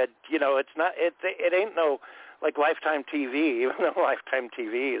 bloodshed. It's not, it ain't no like Lifetime TV, even though Lifetime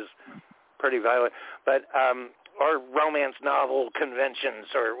TV is pretty violent, but or romance novel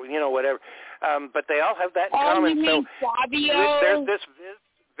conventions or whatever. But they all have that in common. So there's this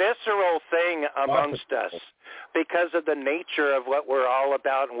visceral thing amongst us because of the nature of what we're all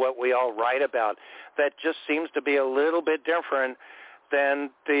about and what we all write about that just seems to be a little bit different than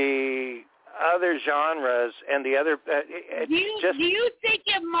the other genres and the other. Do you think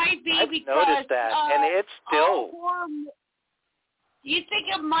it might be I've because noticed that, and it's still. Do you think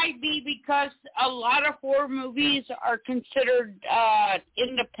it might be because a lot of horror movies are considered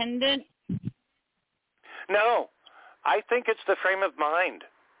independent? No, I think it's the frame of mind.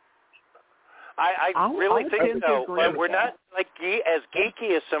 I really think so. But we're not like as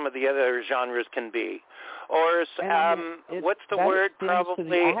geeky as some of the other genres can be, or what's the word?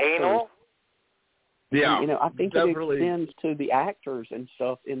 Probably anal. Yeah, I think it extends to the actors and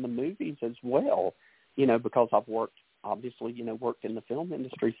stuff in the movies as well. Because I've worked in the film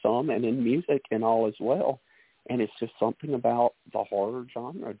industry some and in music and all as well, and it's just something about the horror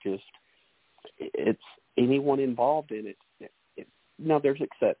genre. Just it's anyone involved in it. Now there's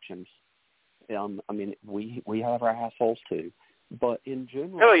exceptions. We have our assholes too, but in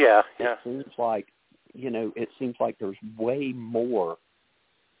general, it seems like there's way more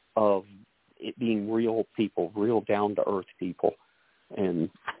of it being real people, real down to earth people, and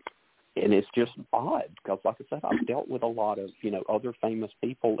it's just odd because, like I said, I've dealt with a lot of other famous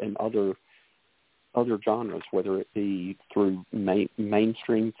people in other genres, whether it be through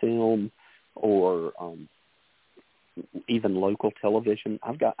mainstream film or even local television.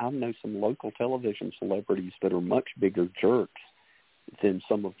 I know some local television celebrities that are much bigger jerks than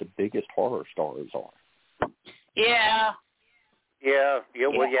some of the biggest horror stars are. Yeah. Yeah,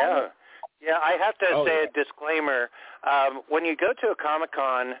 I have to say a disclaimer. When you go to a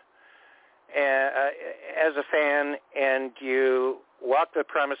Comic-Con as a fan and you walk the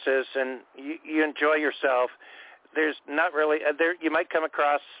premises and you enjoy yourself, there's not really you might come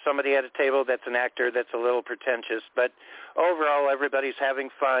across somebody at a table that's an actor that's a little pretentious, but overall everybody's having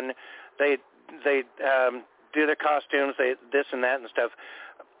fun. They do their costumes, this and that and stuff.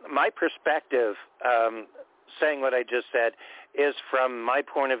 My perspective, saying what I just said, is from my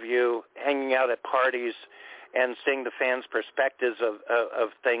point of view, hanging out at parties and seeing the fans' perspectives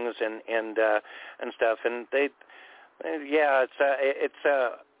of things and stuff. And it's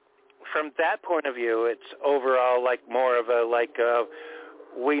from that point of view, it's overall like more of a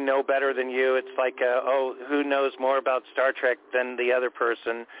we know better than you. It's like who knows more about Star Trek than the other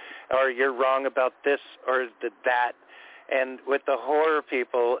person, or you're wrong about this or that. And with the horror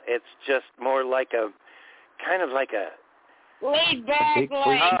people, it's just more like a kind of like a laid back.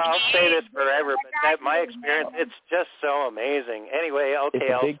 I'll say this forever, but my experience, it's just so amazing. Anyway,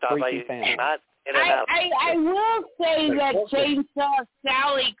 okay, I'll stop. I will say that Chainsaw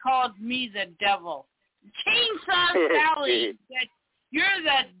Sally called me the devil. Chainsaw Sally said, "You're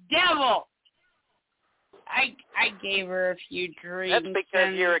the devil." I gave her a few drinks. That's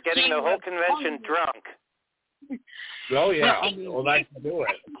because you were getting the whole convention drunk. Oh, yeah. Well, that can do it.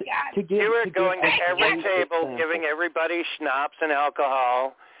 You were going to every table, giving everybody schnapps and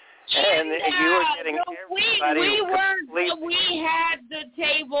alcohol, and you were getting everybody. We had the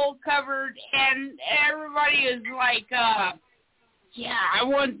table covered, and everybody was like, yeah, I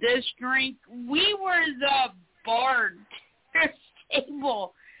want this drink. We were the bar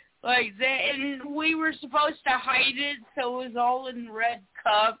table. Like that, and we were supposed to hide it, so it was all in red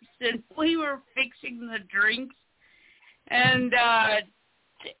cups, and we were fixing the drinks, and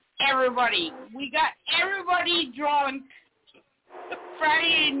we got everybody drunk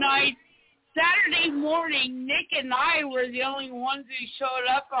Friday night. Saturday morning, Nick and I were the only ones who showed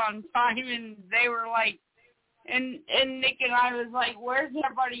up on time, and they were like, and Nick and I was like, where's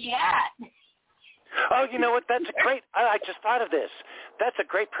everybody at? Oh, you know what? That's great. I just thought of this. That's a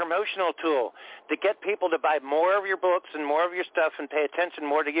great promotional tool to get people to buy more of your books and more of your stuff and pay attention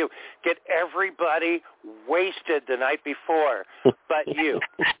more to you. Get everybody wasted the night before but you.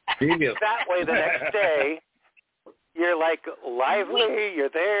 That way the next day you're like lively, you're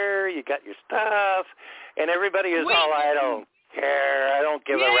there, you got your stuff, and everybody is all, I don't care, I don't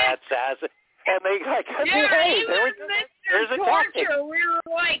give a rat's ass. And they like, hey, there's a tactic. We were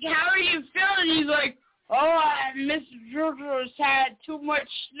like, how are you feeling? He's like, Mr. George had too much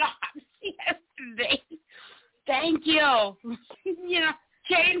schnapps yesterday. Thank you.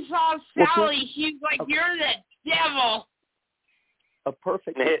 Chainsaw Sally, she's like, you're the devil. A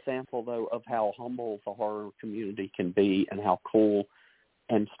perfect example, though, of how humble the horror community can be and how cool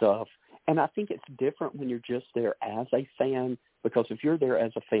and stuff. And I think it's different when you're just there as a fan, because if you're there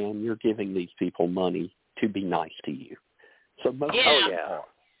as a fan, you're giving these people money to be nice to you. So most people are.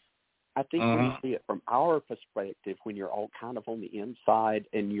 I think when you see it from our perspective, when you're all kind of on the inside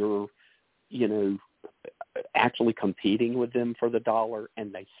and you're, actually competing with them for the dollar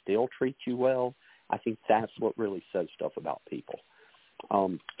and they still treat you well, I think that's what really says stuff about people.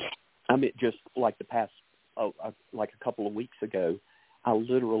 Just like the past, like a couple of weeks ago, I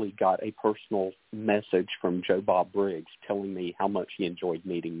literally got a personal message from Joe Bob Briggs telling me how much he enjoyed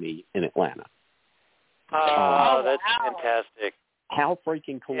meeting me in Atlanta. That's fantastic. How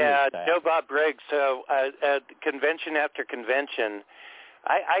freaking cool is that? Yeah, Joe Bob Briggs. So convention after convention,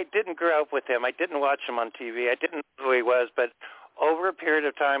 I didn't grow up with him. I didn't watch him on TV. I didn't know who he was, but over a period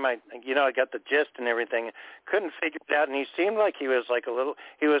of time, I got the gist and everything. Couldn't figure it out, and he seemed like he was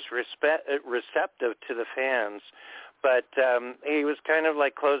he was receptive to the fans, but he was kind of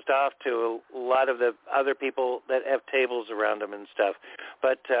like closed off to a lot of the other people that have tables around him and stuff.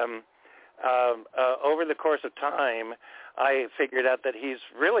 But over the course of time, I figured out that he's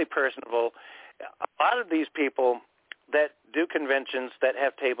really personable. A lot of these people that do conventions that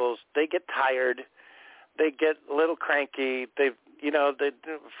have tables, they get tired. They get a little cranky. They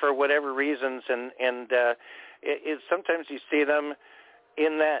for whatever reasons, and sometimes you see them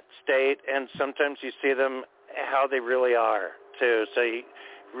in that state, and sometimes you see them how they really are too. So you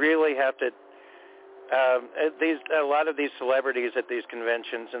really have to. A lot of these celebrities at these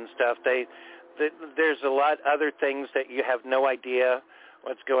conventions and stuff, there's a lot other things that you have no idea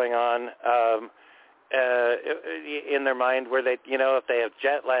what's going on in their mind, where they, if they have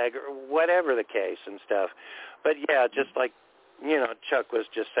jet lag or whatever the case and stuff. But yeah, just like Chuck was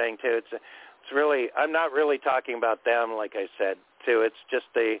just saying too, it's really, I'm not really talking about them, like I said too. It's just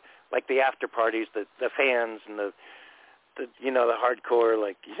the after parties, the fans and the hardcore,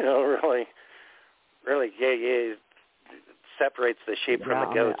 really separates the sheep from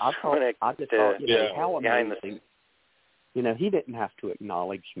the goats. I just thought, how amazing. He didn't have to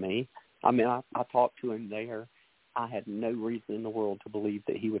acknowledge me. I talked to him there. I had no reason in the world to believe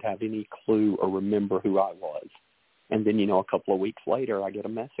that he would have any clue or remember who I was. And then, a couple of weeks later, I get a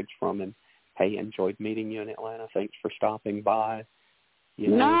message from him. Hey, enjoyed meeting you in Atlanta. Thanks for stopping by.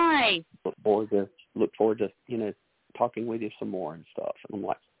 Nice. Look forward to, talking with you some more and stuff. And I'm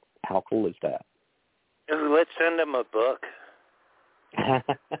like, how cool is that? Let's send him a book. Yeah,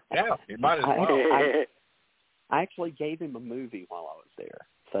 you might as well. I actually gave him a movie while I was there.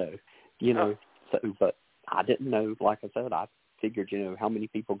 So, but I didn't know, like I said, I figured, how many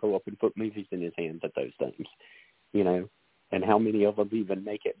people go up and put movies in his hands at those things, and how many of them even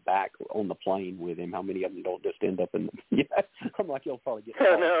make it back on the plane with him, how many of them don't just end up in the, I'm like, he'll probably get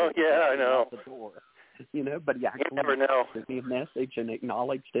I know. out the door. But he actually never know. sent me a message and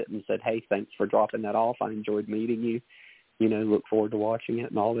acknowledged it and said, hey, thanks for dropping that off. I enjoyed meeting you. Look forward to watching it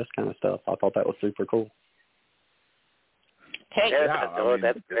and all this kind of stuff. I thought that was super cool. Hey,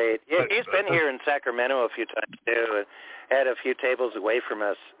 that's great. Yeah, he's been here in Sacramento a few times too. Had a few tables away from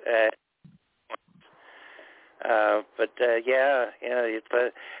us.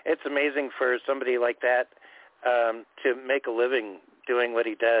 It's amazing for somebody like that to make a living doing what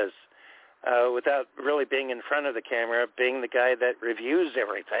he does without really being in front of the camera, being the guy that reviews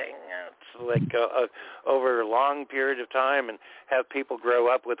everything. It's like over a long period of time, and have people grow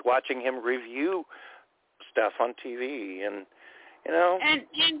up with watching him review stuff on TV, and And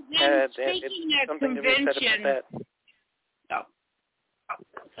speaking of convention, go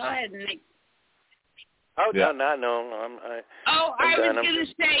ahead, Nick. I was going to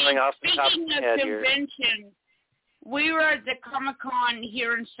say, speaking of convention, we were at the Comic-Con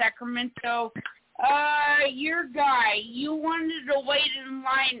here in Sacramento. Your guy, you wanted to wait in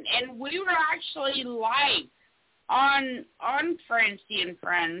line, and we were actually live on Francie and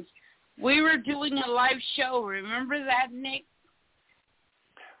Friends. We were doing a live show. Remember that, Nick?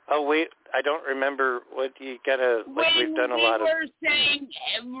 I don't remember what you gotta. Like we've done a lot of. We were saying,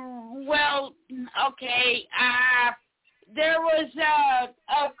 well, okay. There was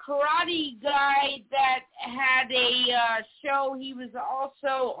a karate guy that had a show. He was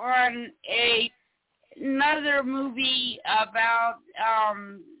also on another movie about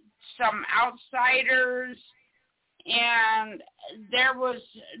some outsiders, and there was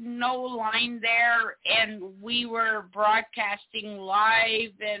no line there, and we were broadcasting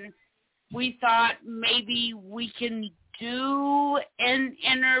live, and we thought maybe we can do an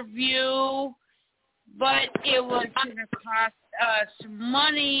interview, but it was going to cost us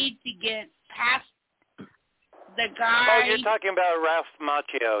money to get past the guy. Oh, you're talking about Ralph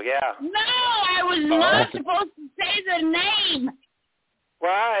Macchio, yeah. No, I was not supposed to say the name.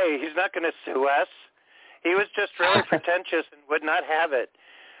 Why? He's not going to sue us. He was just really pretentious and would not have it.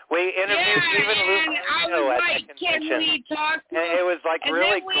 We interviewed even Luke Reno at the convention. Can we talk to and it was like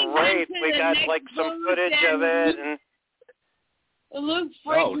really great. We got like some footage of it, and Luke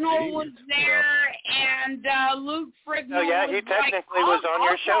Frignall was there, and Luke Frignall. Oh yeah, he technically was on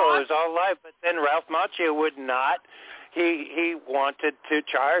your show. It was all live, but then Ralph Macchio would not. He wanted to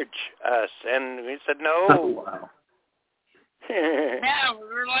charge us, and we said no. Oh, wow. Yeah, we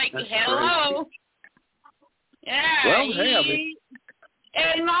were like, That's hello. crazy. Yeah. Well, hey, I mean,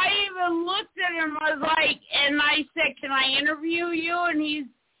 and I even looked at him. I was like, and I said, "Can I interview you?" And he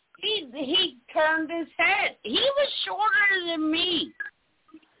turned his head. He was shorter than me.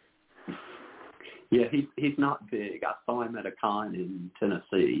 Yeah, he's not big. I saw him at a con in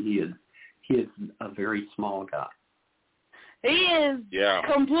Tennessee. He is a very small guy. He is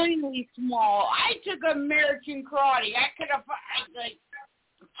completely small. I took American karate. I could have like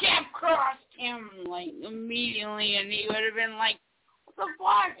jab crossed him like immediately, and he would have been like, "What the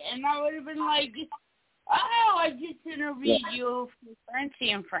fuck?" And I would have been like, "Oh, I just interviewed you for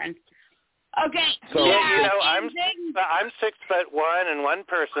Francie and Friends." Okay. So I'm 6'1" and one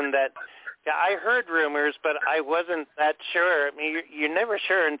person that I heard rumors, but I wasn't that sure. I mean, you're never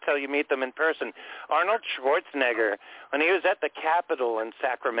sure until you meet them in person. Arnold Schwarzenegger, when he was at the Capitol in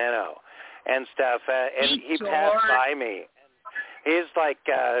Sacramento and stuff, and he passed by me. He's like,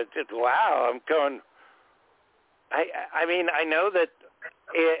 wow, I'm going. I mean, I know that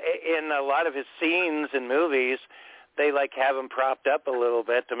in a lot of his scenes in movies, they like have him propped up a little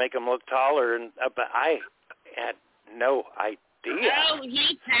bit to make him look taller, and but I had no idea. Oh,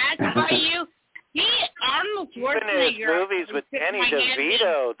 he passed by you. Arnold Schwarzenegger. Even in his movies with Danny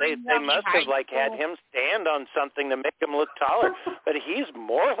DeVito, they must have like had him stand on something to make him look taller. But he's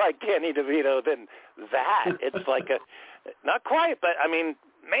more like Danny DeVito than that. It's like not quite, but I mean,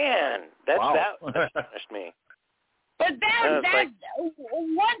 man, that astonished me. But that's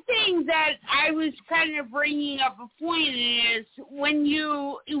one thing that I was kind of bringing up a point is when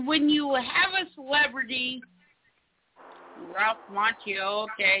you have a celebrity, Ralph Macchio,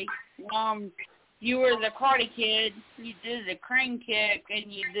 okay, you were the Karate Kid, you did the crane kick,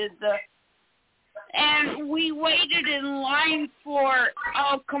 and you did and we waited in line for,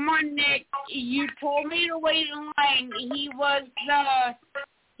 oh, come on, Nick, you told me to wait in line. He was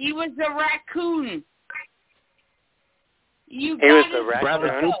the raccoon. He was the raccoon. Bradley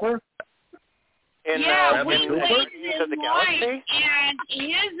Cooper? Yeah, we waited in line, and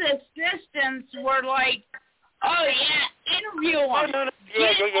his assistants were like, oh, yeah, interview him. No.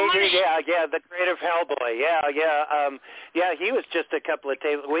 Yeah, the creative Hellboy. Yeah, he was just a couple of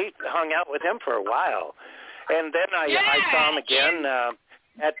tables. We hung out with him for a while. And then I saw him again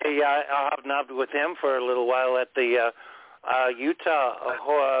at the, I hobnobbed with him for a little while at the Utah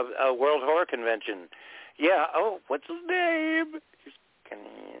World Horror Convention. Yeah, what's his name?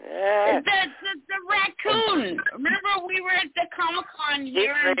 The raccoon. Remember we were at the Comic-Con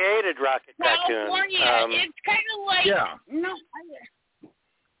here in created Rocket California. Raccoon. It's kind of like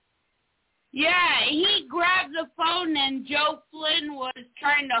he grabbed the phone and Joe Flynn was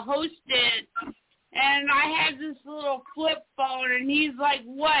trying to host it, and I had this little flip phone, and he's like,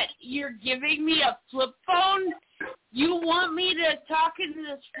 "What? You're giving me a flip phone? You want me to talk into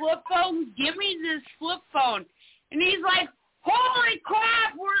this flip phone? Give me this flip phone." And he's like, "Holy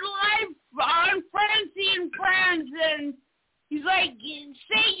crap, we're live on Francie and Friends," and he's like,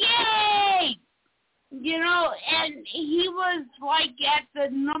 "Say yay!" And he was like at the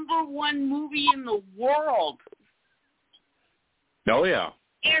 #1 movie in the world. Oh, yeah.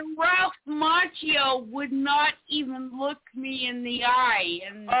 And Ralph Macchio would not even look me in the eye.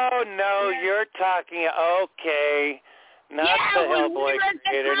 And oh, no, you're talking, okay, not the Hellboy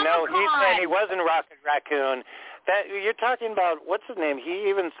creator. No, he said he wasn't Rocket Raccoon. That you're talking about, what's his name? He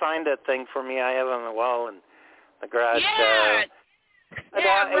even signed that thing for me I have on the wall in the garage.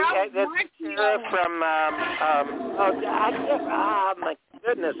 Ralph that's from my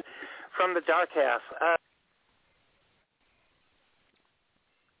goodness, from the Dark Half.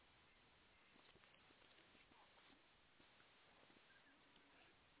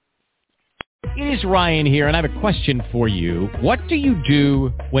 It is Ryan here, and I have a question for you. What do you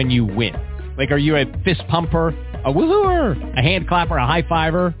do when you win? Like, are you a fist pumper, a woohooer, a hand clapper, a high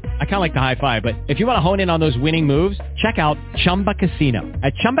fiver? I kind of like the high five, but if you want to hone in on those winning moves, check out Chumba Casino.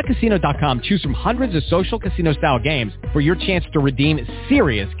 At ChumbaCasino.com, choose from hundreds of social casino-style games for your chance to redeem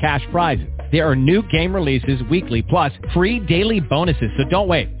serious cash prizes. There are new game releases weekly, plus free daily bonuses, so don't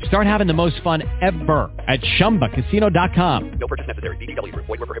wait. Start having the most fun ever at ChumbaCasino.com. No purchase necessary. VGW Group.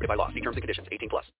 Void where prohibited by law. See terms and conditions. 18+.